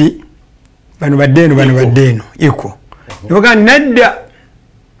tugabanyemu 2 bano badde eno bano badde eno equal ne bagamba nadda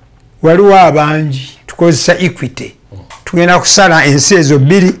waliwo abangi tukozesa equity tugenda kusala ensi ezo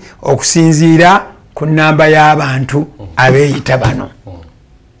 2 okusinziira ku namba y'abantu abeeyita bano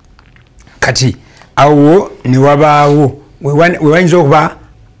kati awo ne wabaawo wewayinza okuba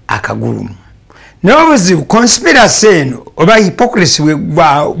akagulumu n'obuzibu conspiracy eno oba hypocrisy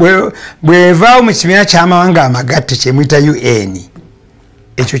bwevaawo mu kibiina ky'amawanga amagatte kyemuyita UN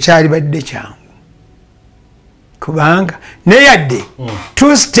ekyo kyali badde kyangu kubanga neyadde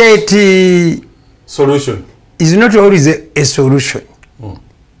two-state solution is not always a solution.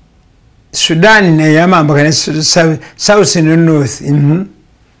 Sudan neyamamba ne South and North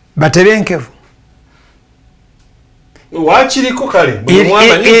batebenkevu wakiriko kale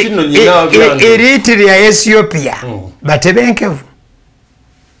Eritrea Ethiopia batebenkevu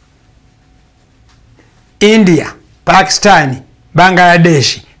India Pakistan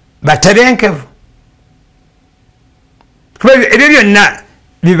Bangladesh batebenkevu ebyo byonna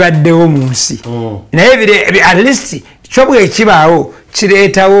bibaddewo mu nsi naye at least kyobwe ekibaawo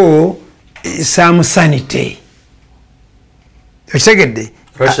kireetawo some sanity okitegedde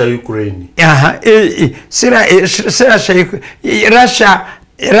Russia Ukraine Russia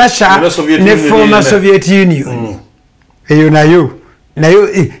ne former Soviet Union eyo nayo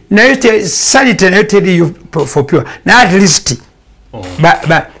sanity nayo teri for pure na at least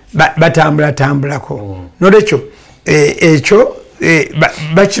batambulako nolwekyo ekyo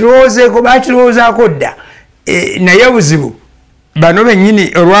bakirowoozaako dda naye obuzibu bano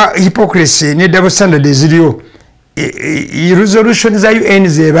bennyini olwa hypocrisy ne double standard eziriyo resolution za UN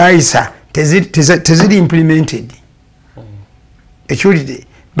zebaayisa teziri implemented ekiwulidde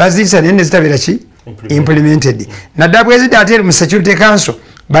baziyisa naye nezitabeera ki implemented naddala bwezidde ate mu Security Council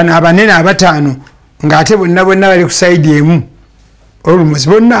bano abanene 5 ng'ate bonna bali ku side emu olumuzi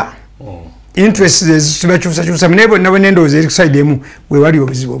bonna interest zibakyusakyusa naye bonna endowooza eri ku side emu wewali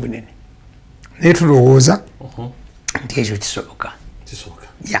obuzibu obunene naye tulowooza nti ekyo kisoboka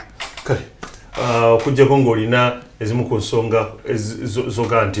okujjako ng'olina ezimu ku nsonga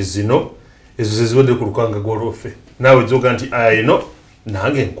zoga nti zino ezo zezibadde ku lukanga gwolwaffe naawe zoga nti ino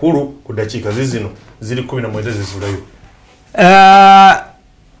nange nkulu ku dakiika zizino ziri 19 zizulayo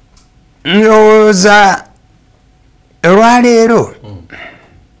ndowooza olwaleero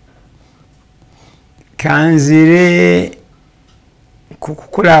kanzire ku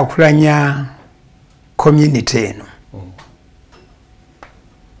kukulaakulanya community eno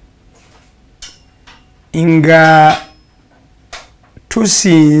nga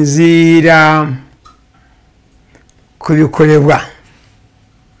tusinziira ku bikolebwa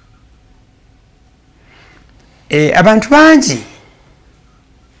abantu bangi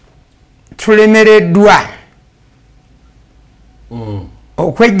tulemereddwa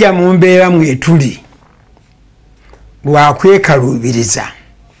okwejja mu mbeera mwetuli lwakwekaluubiriza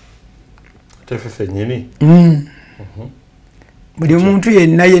tefefe nyini buli muntu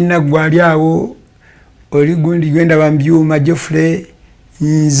yenna gwali awo oli gundi gwenda bambyuma Geoffrey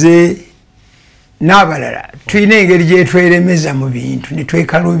nze n'abalala tulina engeri gyetweremeza mu bintu ne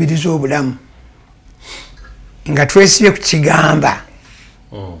twekaluubiriza obulamu nga twesibye ku kigamba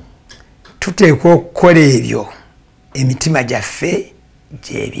tuteekwa okukola ebyo emitima gyaffe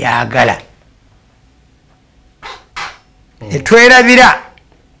gyebyagala ne twerabira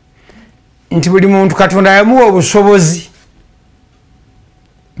nti buli muntu Katonda yamuwa obusobozi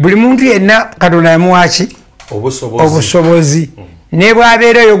buli muntu yenna Katonda yamuwa ki obusobozi ne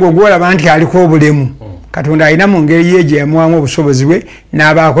bwabeerayo gwe gwolaba nti aliko obulemu Katonda alina mu ngeri ye gye yamuwamu obusobozi bwe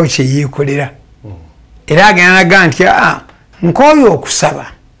n'abaako kye yeekolera era agenda naga nti nkooyo okusaba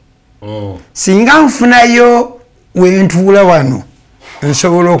singa nfunayo wentuula wano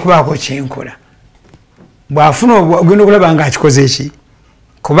nsobola okubaako kyenkola bw'afuna ogenda okulaba nga akikoze eki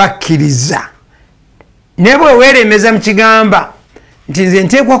kubakkiriza ne bwe weeremeza mu kigamba nti nze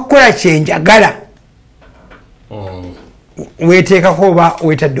nteekwa kukola kyenjagala weeteekako oba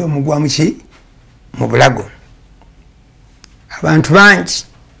weetadde omugwa muki mu bulago abantu bangi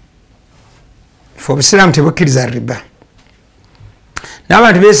fe obusiraamu tebukkiriza riba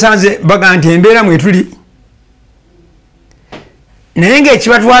n'abantu beesanze baga nti embeera mwetuli naye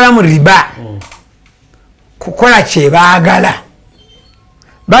ngaekibatwala mu riba kukola kyebaagala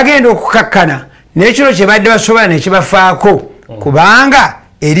bagenda okukakkana n'ekiro kyebadde basobola nekibafaako kubanga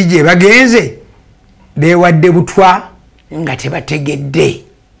eri gye bagenze beewadde butwa nga tebategedde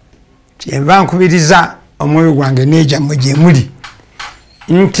kyenva nkubiriza omwoyo gwange n'ejammwe gye muli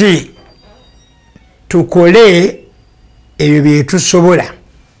nti tukole ebyo byetusobola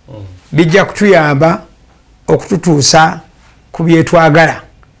bijja kutuyamba okututuusa ku byetwagala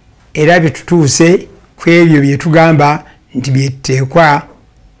era bitutuuse ku ebyo byetugamba nti byetuteekwa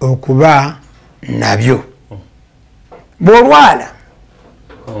okuba nabyo bw'olwala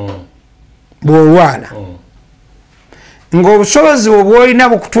ng'obusobozi bw'olina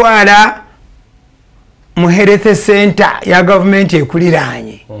bukutwala mu health center ya gavumenti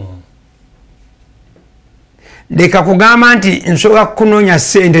ekuliraanye leka kugamba nti nsobola kukunoonya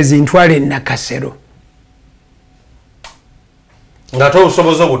ssente zintwale Nakasero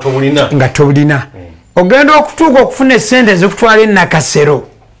nga tobulina ogenda okutuuka okufuna essente ezikutwala Nakasero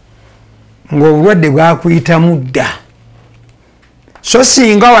ng'obulwadde bwakuyitamu dda so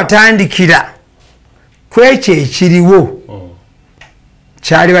singa watandikira ku ekyo ekiriwo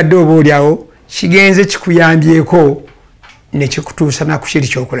kyali badde oba oliawo kigenze kikuyambyeko ne kikutuusa naku kiri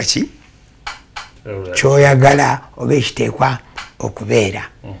kyokola ki kyoyagala oba ekiteekwa okubeera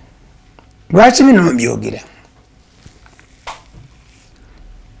lwaki bino mbyogera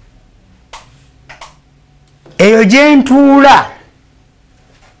eyo gye ntuula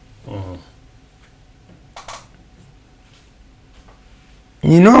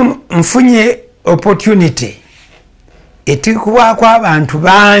nino nfunye opportunity etikubwako abantu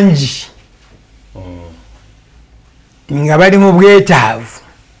bangi nga bali mu bwetaavu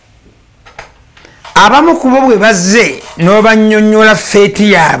abamu kubo bwe bazze n'obannyonnyola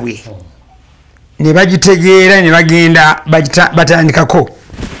feeti yaabwe ne bagitegeera ne bagenda batandikako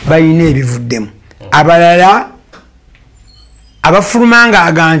balina ebivuddemu abalala abafuluma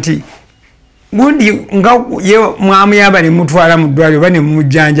ngaaga nti gundi nga ye mwamuyamba ne mutwala mu ddwaliro oba ne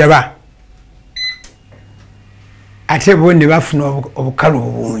mumujjanjaba ate bo ne bafuna obukalu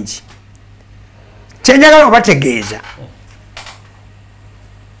obungi kyenjagala obategeeza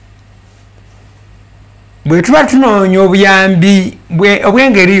bwe tuba tunoonya obuyambi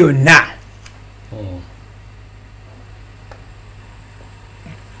obw'engeri yonna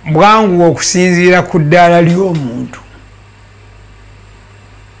bwanguwa okusinziira ku ddaala ly'omuntu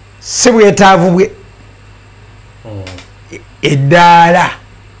si bwetaavu bwe eddaala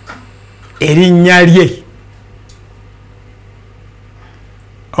erinnya lye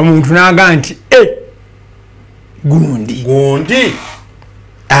omuntu naga nti gundi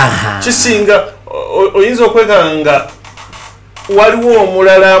kisinga oyinza okwekanga waliwo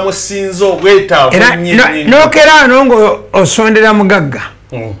omulala amusinza obwetaavu nokera ano ng'osondera mugagga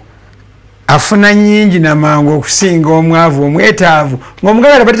afuna nyingi namangu okusinga omwavu omwetaavu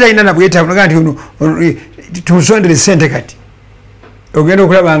ng'omugagga tabate talina na bwetaavu naga nti tumusondere sente kati ogenda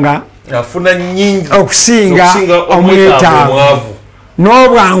okulaba nga afuna nyingi okusinga omwetaavu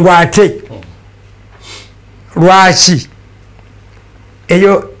n'obwangu ate lwaki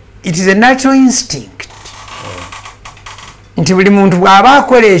eyo it is a natural instinct nti buli muntu bw'aba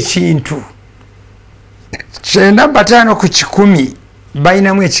akola ekintu 95 ku 100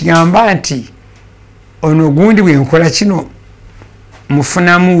 balinamu ekigamba nti ono gundi bwenkola kino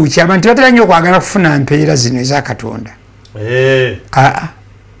mufunamu ki abantu batera nnyo okwagala kufuna mpeera zino eza Katonda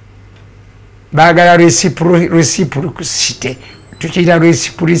baagala reciprocity tukiyita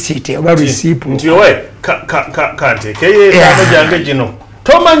reciprocity oba nti owe kanteekeyo etaano gyange gino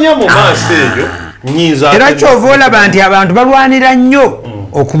tomanya mu maaso eyo nyinza era kyova olaba nti abantu balwanira nnyo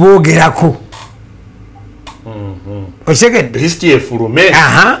okuboogerako okitegedde kristi efulume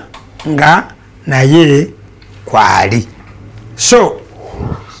nga naye kwali so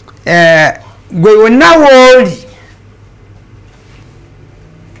gwe wonna wooli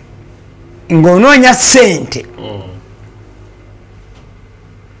ng'onoonya ssente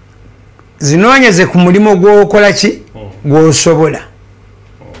zinoonyeze ku mulimu gw'okola ki gw'osobola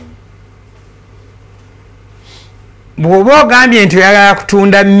bw'oba ogambye nti oyagala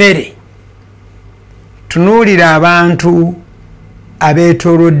kutunda mmere tunuulira abantu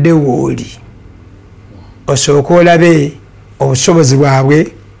abeetoolodde wooli osooka olabe obusobozi bwabwe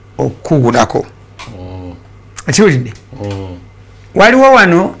okukuwulako okiwulidde waliwo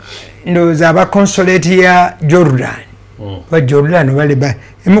wano ndowooza aba consolate ya Jordan ba Jordan bale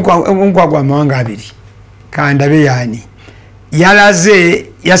omukwagwa amawanga 2 kandabe yaani yalaze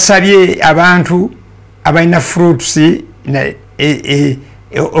yasabye abantu abalina fruits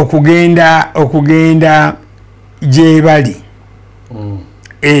okugenda gye bali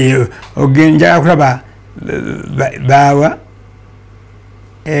ogenda kulaba bawa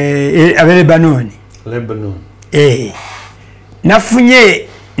abe Lebanon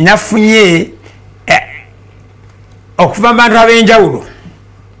nafunye okuva mu bantu ab'enjawulo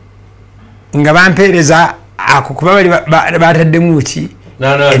nga bampeereza ako kuba bali bataddemu ki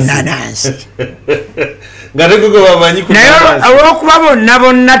enanansi naye olwokuba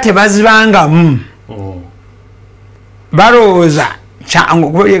bonna tebazibangamu balowooza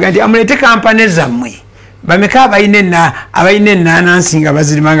kyangu nti amulete kampani zammwe bameka abalina enanansi nga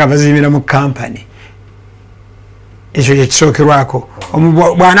bazirima nga bazirimira mu kampani ekyo kyekisookerwako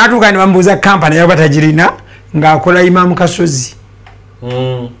bw'anaatuuka ne bamubuuza kampani yaba tagirina ng'akola Imam Kasozi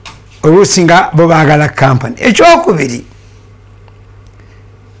oluusi nga bo baagala kampani. Ekyokubiri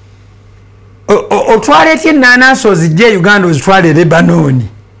otwala etya ennaanansi ozijja Uganda ozitwala Lebanon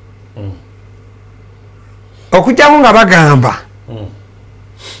okujjako nga bagamba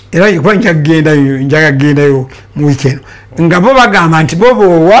era kuba njaga kugendayo mu weekend nga bo bagamba nti bo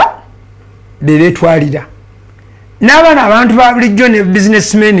boowa beretwalira n'abaana abantu ba bulijjo ne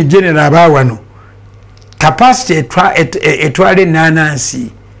businessmen general abaawano capacity etwala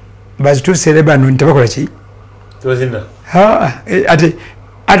ennaanansi bazituuse Lebanon tebakola ki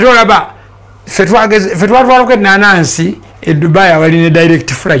ate olaba fe twatwalako ennaanansi e Dubai awalina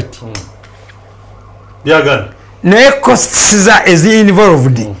direct flight naye costs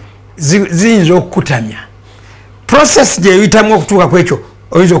ezi-involved ziyinza okukutamya process gyeyitamu okutuuka ku ekyo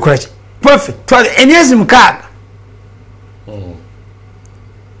oyinza okukola ki profit emyezi 6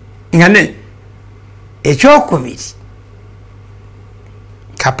 nga ne ekyokubiri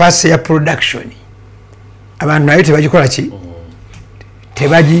capacity ya production abantu nayo tebagikola ki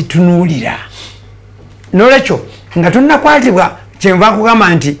tebagitunuulira n'olwekyo nga tonnakwatibwa kyenva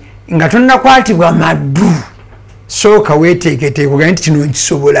nkugamba nti nga tonnakwatibwa maddu sooka weeteeketeeka ogambe nti kino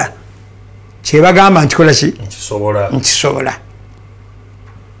nkisobola kyebagamba nkikola ki nkisobola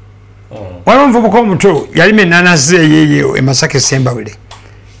waliwo omuvubuka omuto yalima ennaanansi eyeeyo e Masaka Sembawule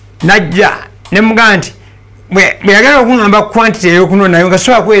najja ne mugamba nti bwe yagala okuŋŋamba quantity ey'okunonayo nga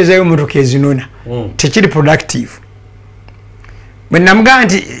sobola kuweerezayo motoka ezinona tekiri productive bwe namugamba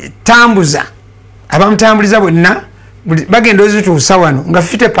nti tambuza abamutambuliza bonna bagenda ozituusa wano nga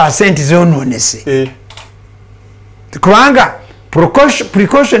 50% zononese kubanga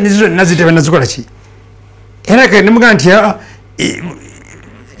precaution zonna ziteba nazikola ki era kale nemugamba nti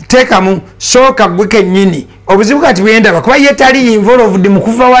teekamu sooka gwe kennyini obuzibu kati bwendaba kuba ye tali involved mu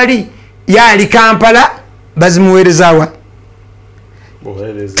kuva wali yaali Kampala bazimuweerezaawa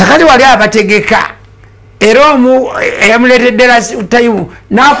kakati wali abategeka era omu eyamuleetedde tayimu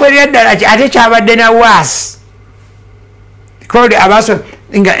nakwerera ddala ate kyabadde na waasi kodi abaso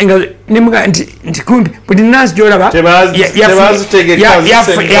nga nti kundi buli nansi gyolaba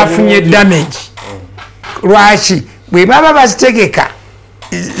yafunye damage lwaki bwe baba bazitegeka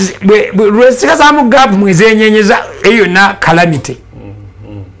lwesikazamu gapu mwezenyenyeza eyo yonna calamity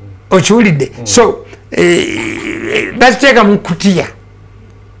okiwulidde so baziteeka mu kutiya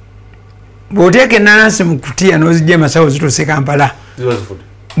bw'oteeka enanansi mu kutiya n'ozijja emasawo zituuse Kampala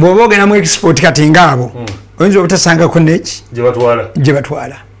bw'oba ogenda mu export kati ngaabo oyinza obutasangako neki gye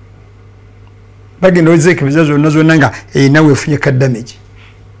batwala bagenda ozekebeza zonna nga erina weefunye ka damage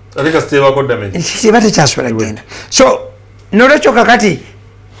eba tekyasobola kgenda so nolwekyo kakati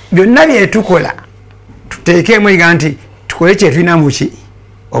byonna byetukola tuteekemu ega nti tukole kyetulina muki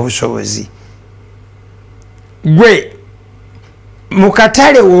obusobozi gwe mu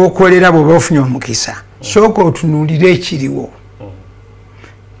katale wookolera bw'oba ofunye omukisa sooka otunuulire ekiriwo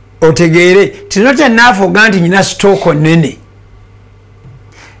otegeere tino tenaafuga nti nyina sitooko nene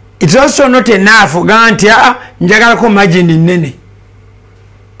itoso no tenaafuga nti njagalako magini nene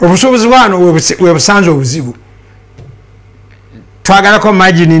obusobozi bwano webusanze obuzibu twagalako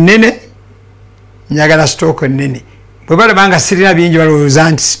magini nene njagala sitooko nene bwe balabanga sirina bingi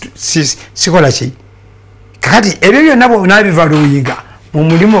balowooza nti sikola ki kakati ebyo byonna bwonabiva luyiga mu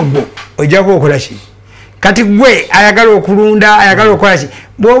mulimu gwo ojjako okola ki kati gwe ayagala okulunda ayagala okukola ki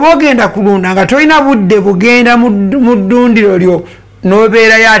bw'oba ogenda kulunda nga tolina budde bugenda mu ddundiro lyo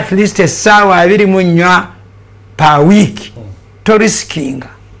n'obeerayo at least essaawa 24 per week torisikinga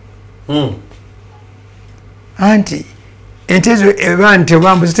anti ente ezo eba nti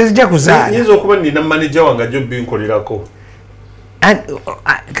obambuzi tezijja kuzaala nyinza okuba nina manager wange ajja obbinkolirako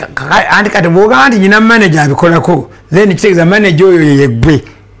anti kati bwogamba nti nyina manager abikolako then kitegeeza manager oyo yeggwe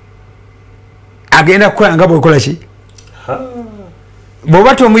agenda kukola nga bwekola ki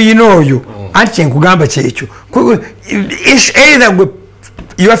bw'oba tomuyina oyo anti kyenkugamba kyekyo either gwe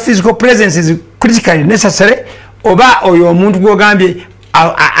your physical presence is critically necessary oba oyo omuntu gwogambye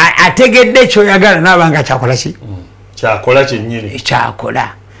ategedde ekyoyagala naaba nga kyakola ki kyakola kyennyini ekyakola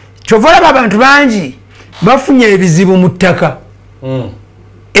kyova olaba abantu bangi bafunye ebizibu mu ttaka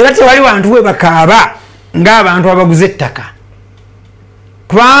era tewali wantu we bakaaba ng'abantu abaguze ettaka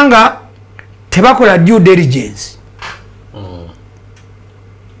kubanga tebakola due diligence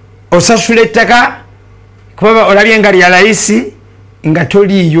osasula ettaka kuba olabye nga lya layisi nga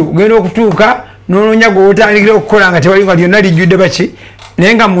toliiyo ogenda okutuuka n'onoonya gweotandikira okukola nga tewali nga lyonna lijjudde baki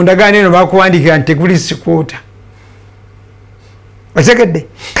naye nga mu ndagaano eno bakuwandiikira nti tekuli sikwota otegedde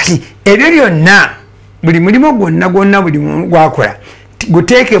kati ebyo byonna buli mulimu gwonna buli muntu gwakola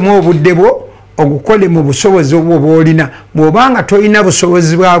guteekemu obudde bwo ogukole mu busobozi obwo bw'olina bw'obanga tolina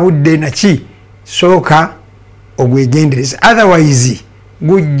busobozi bwa budde naki sooka ogwegendereza otherwise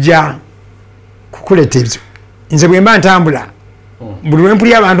gujja kukuleeta ebizibu nze bwe mba ntambula buli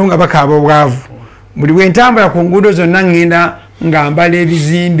lwempulya abantu nga bakaaba obwavu buli bwentambula ku nguudo zonna ngenda nga mbala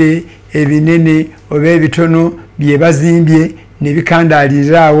ebizimbe ebinene oba ebitono bye bazimbye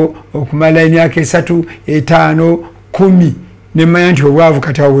nebikandaaliraawo okumala emyaka 3, 5, 10 nemanya nti obwavu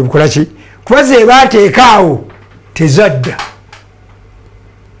kati awo bwebukola ki kuba ze baateekaawo tezadda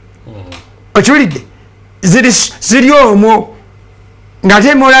okiwulidde ziri omwo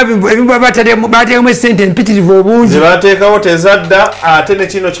ng'ate bateekamu esente empitirivu obungi zebateekawo tezadda ate ne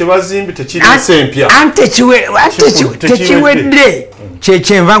kino kye bazimbi tekiriisa empya anti tekiwedde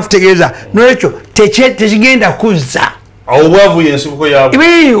kyekyenva nkutegeeza nolwekyo tekigenda kuzza obwavu yensibuko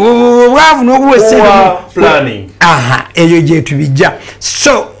obwavu n'obuwa eyo gyetubijja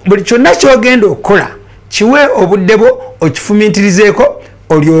so buli kyonna kyogenda okukola kiwe obudde bwo okifumintirizeeko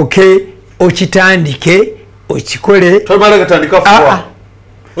olyoke okitandike okikole tomala gatandika fuwa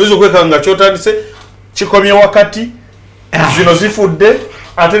oyinza okwekanga nga kyotandise kikomye wakati zino zifudde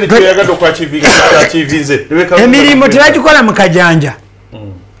ate nekyoyagadde okwakivinze emirimu tebagikola mu kajanja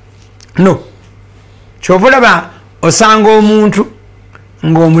no kyova olaba osanga omuntu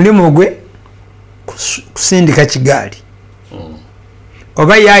ng'omulimu gwe kusindika kigaali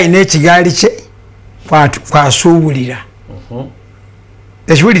oba yayina ekigaali kye kwasuubulira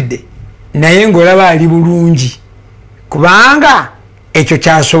ekiwulidde naye ng'olaba ali bulungi kubanga ekyo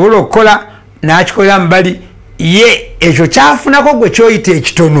kyasobola okukola n'akikolera mubali ye ekyo kyafunako gwe kyoyita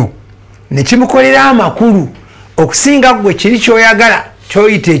ekitono ne kimukolera amakulu okusinga gwe kiri kyoyagala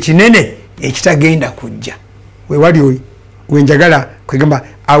kyoyita ekinene ekitagenda kujja wewali wenjagala kwegamba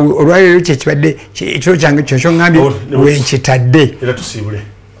olwaleero kyekibadde ekiro kyange kyokyoŋambye wenkitadde era tusiibule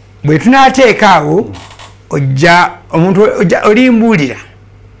bwe tunaateekaawo ojja omuntu olimbuulira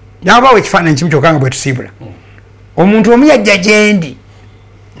nabawo ekifaananyi kimu kyokka nga bwe tusiibula omuntu omu yajja gyendi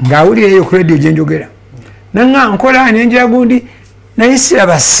ng'awulireyo ku rediyo gye njogera nanga nkola nenjira gundi naye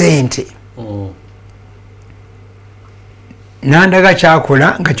siraba ssente nandaga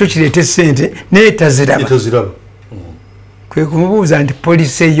kyakola nga kyo kireeta ssente naye taziraba kwe kumubuuza nti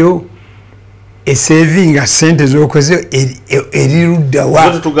polisi eyo esevinga ssente z'okoze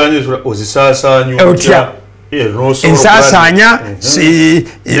eriruddawa otya ensaasaanya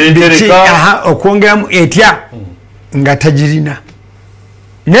okwongeramu etya nga tagirina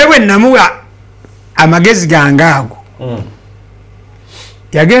naye bwe namuwa amagezi gange ago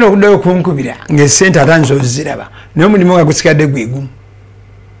yagenda okuddayo okunkubira ngaesente atandise oziraba naye omulimu nga gusigadde gwigumu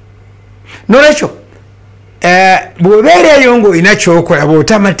nolwekyo bw'obeereeyo ng'olina kyokola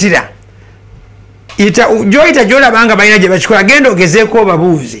bw'otamatira gyoyita gyolabanga balina gye bakikola genda ogezeeko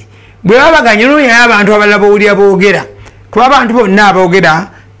obabuuze bwe babaganye noyayo abantu abalala bowulira boogera kuba abantu bonna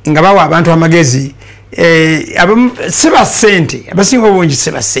aboogera nga bawa abantu amagezi si basente abasinga obungi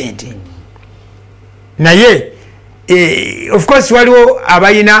si basente naye of course waliwo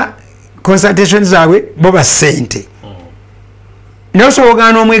abalina consultation zaabwe bo basente naye osobola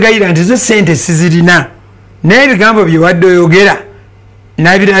ogana n'omwegayira nti zo sente sizirina naye ebigambo byewadde oyogera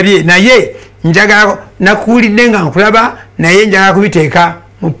nabirabye naye njagala nakuwulidde nga nkulaba naye njagala kubiteeka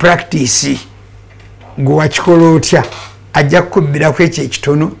mu practice gwe wakikola otya ajja kukubbiraku ekyo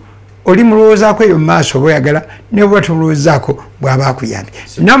ekitono oli mulowoozaako eyo mu maaso oba oyagala ne bwe tumulowoozaako bw'aba akuyambye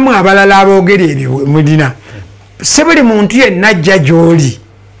nammwe abalala aboogera ebyo mulina si buli muntu yenna ajja gy'oli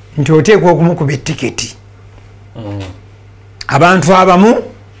nti oteekwa okumukuba etiketi abantu abamu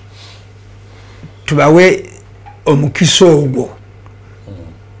tubawe omukisa ogwo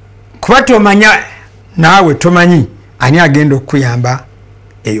kuba tomanya naawe tomanyi ani agenda okukuyamba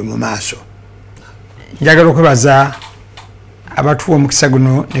eyo mu maaso njagala okwebaza abatuwa omukisa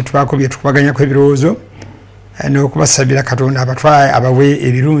guno netubaako bye tukubaganyako ebirowoozo n'okubasabira katonda abatwaye abawe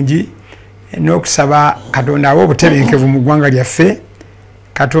ebirungi n'okusaba katonda awe obutebenkevu mu ggwanga lyaffe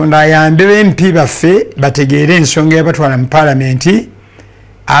katonda ayambe b'empi baffe bategeere ensonga ebatwala mu paalamenti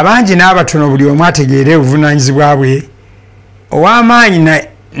abangi n'abatono buli omu ategeere obuvunaanyizibwa bwe ow'amaanyi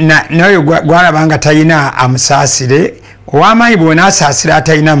nayo gwalabanga talina amusaasire ow'amaanyi bwona asaasira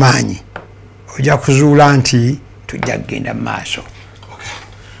atalina maanyi ojja kuzuula nti tujja kugenda mu maaso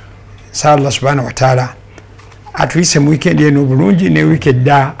nsaba allah subhanahu wataala atuyise mu wikendi eno bulungi ne wiiki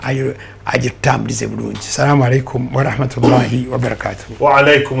edda agitutambulize bulungi. Assalamu alaikum warahmatullahi wabarakatuh. Wa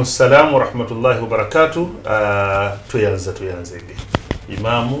alaikum assalam warahmatullahi wabarakatuh. Tuyanza ege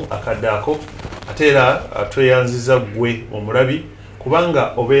imamu akadako atera tuyanziza gwe omulabi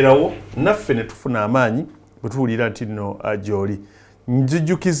kubanga obeerawo naffe ne tufuna amaanyi bwetuwulira nti nno gy'oli.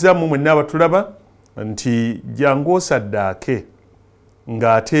 Nzijukiza mu mwenna abatulaba nti jangu osaddaake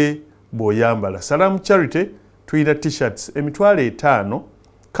ng'ate bw'oyambala. Salam Charity tuyina t-shirts emitwalo 5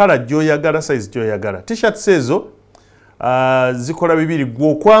 kala gy'oyagala size gy'oyagala. T-shirts ezo zikola bibiri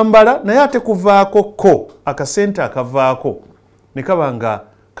gwe okwambala naye ate kuvaako ko akasente akavaako ne kaba nga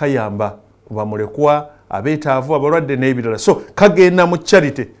kayamba kuba mulekwa abeetaavu abalwadde n'ebirala. So kagenda mu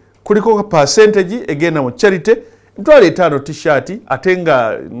charity kuliko ka percentage egenda mu charity emitwalo 5 t-shirt ate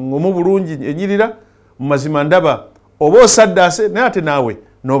nga ngomu bulungi enyirira mu mazima ndaba oba osaddaase naye ate naawe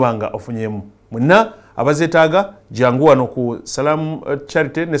n'obanga ofunyemu. Mwenna abazeetaaga jangu wano ku Salam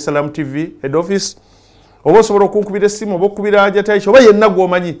Charity ne Salam TV head office oba osobola okunkubira essimu oba okubira ajataishi oba yenna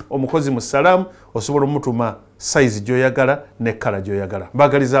gw'omanyi omukozi mu Salam osobola omutuma size gy'oyagala ne kala gy'oyagala.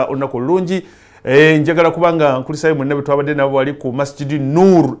 Mbagaliza olunaku olulungi. Njagala kubanga nkulisayo mwenna bwe twabadde nabo wali ku Masjidi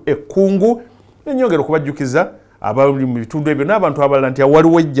Nur Ekkungu nenyongera okubajjukiza abali mu bitundu ebyo n'abantu abalala nti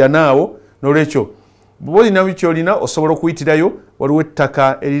waliwo ejjanaawo n'olwekyo bw'olina bikyolina osobola okuyitirayo waliwo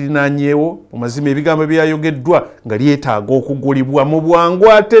ettaka erinaanyeewo mu mazima ebigambo byayogeddwa nga lyetaaga okugulibwa mu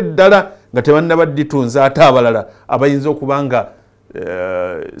bwangu ate ddala nga tebannaba ditunza ate abalala abayinza okuba nga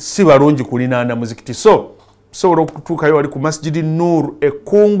si balungi kulinaana muzikiti. So osobola okutuukayo wali ku Masjidi Nur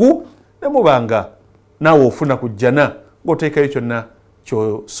Ekkungu ne mubanga naawe ofuna ku jjana ng'oteekayo kyonna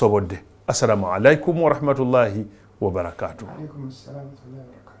ky'osobodde. Assalamu alaikum warahmatullahi wabarakatuh.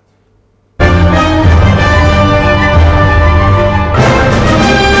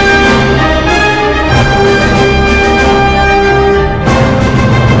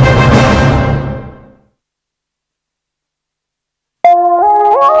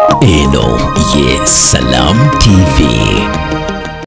 Eno ye Salam TV.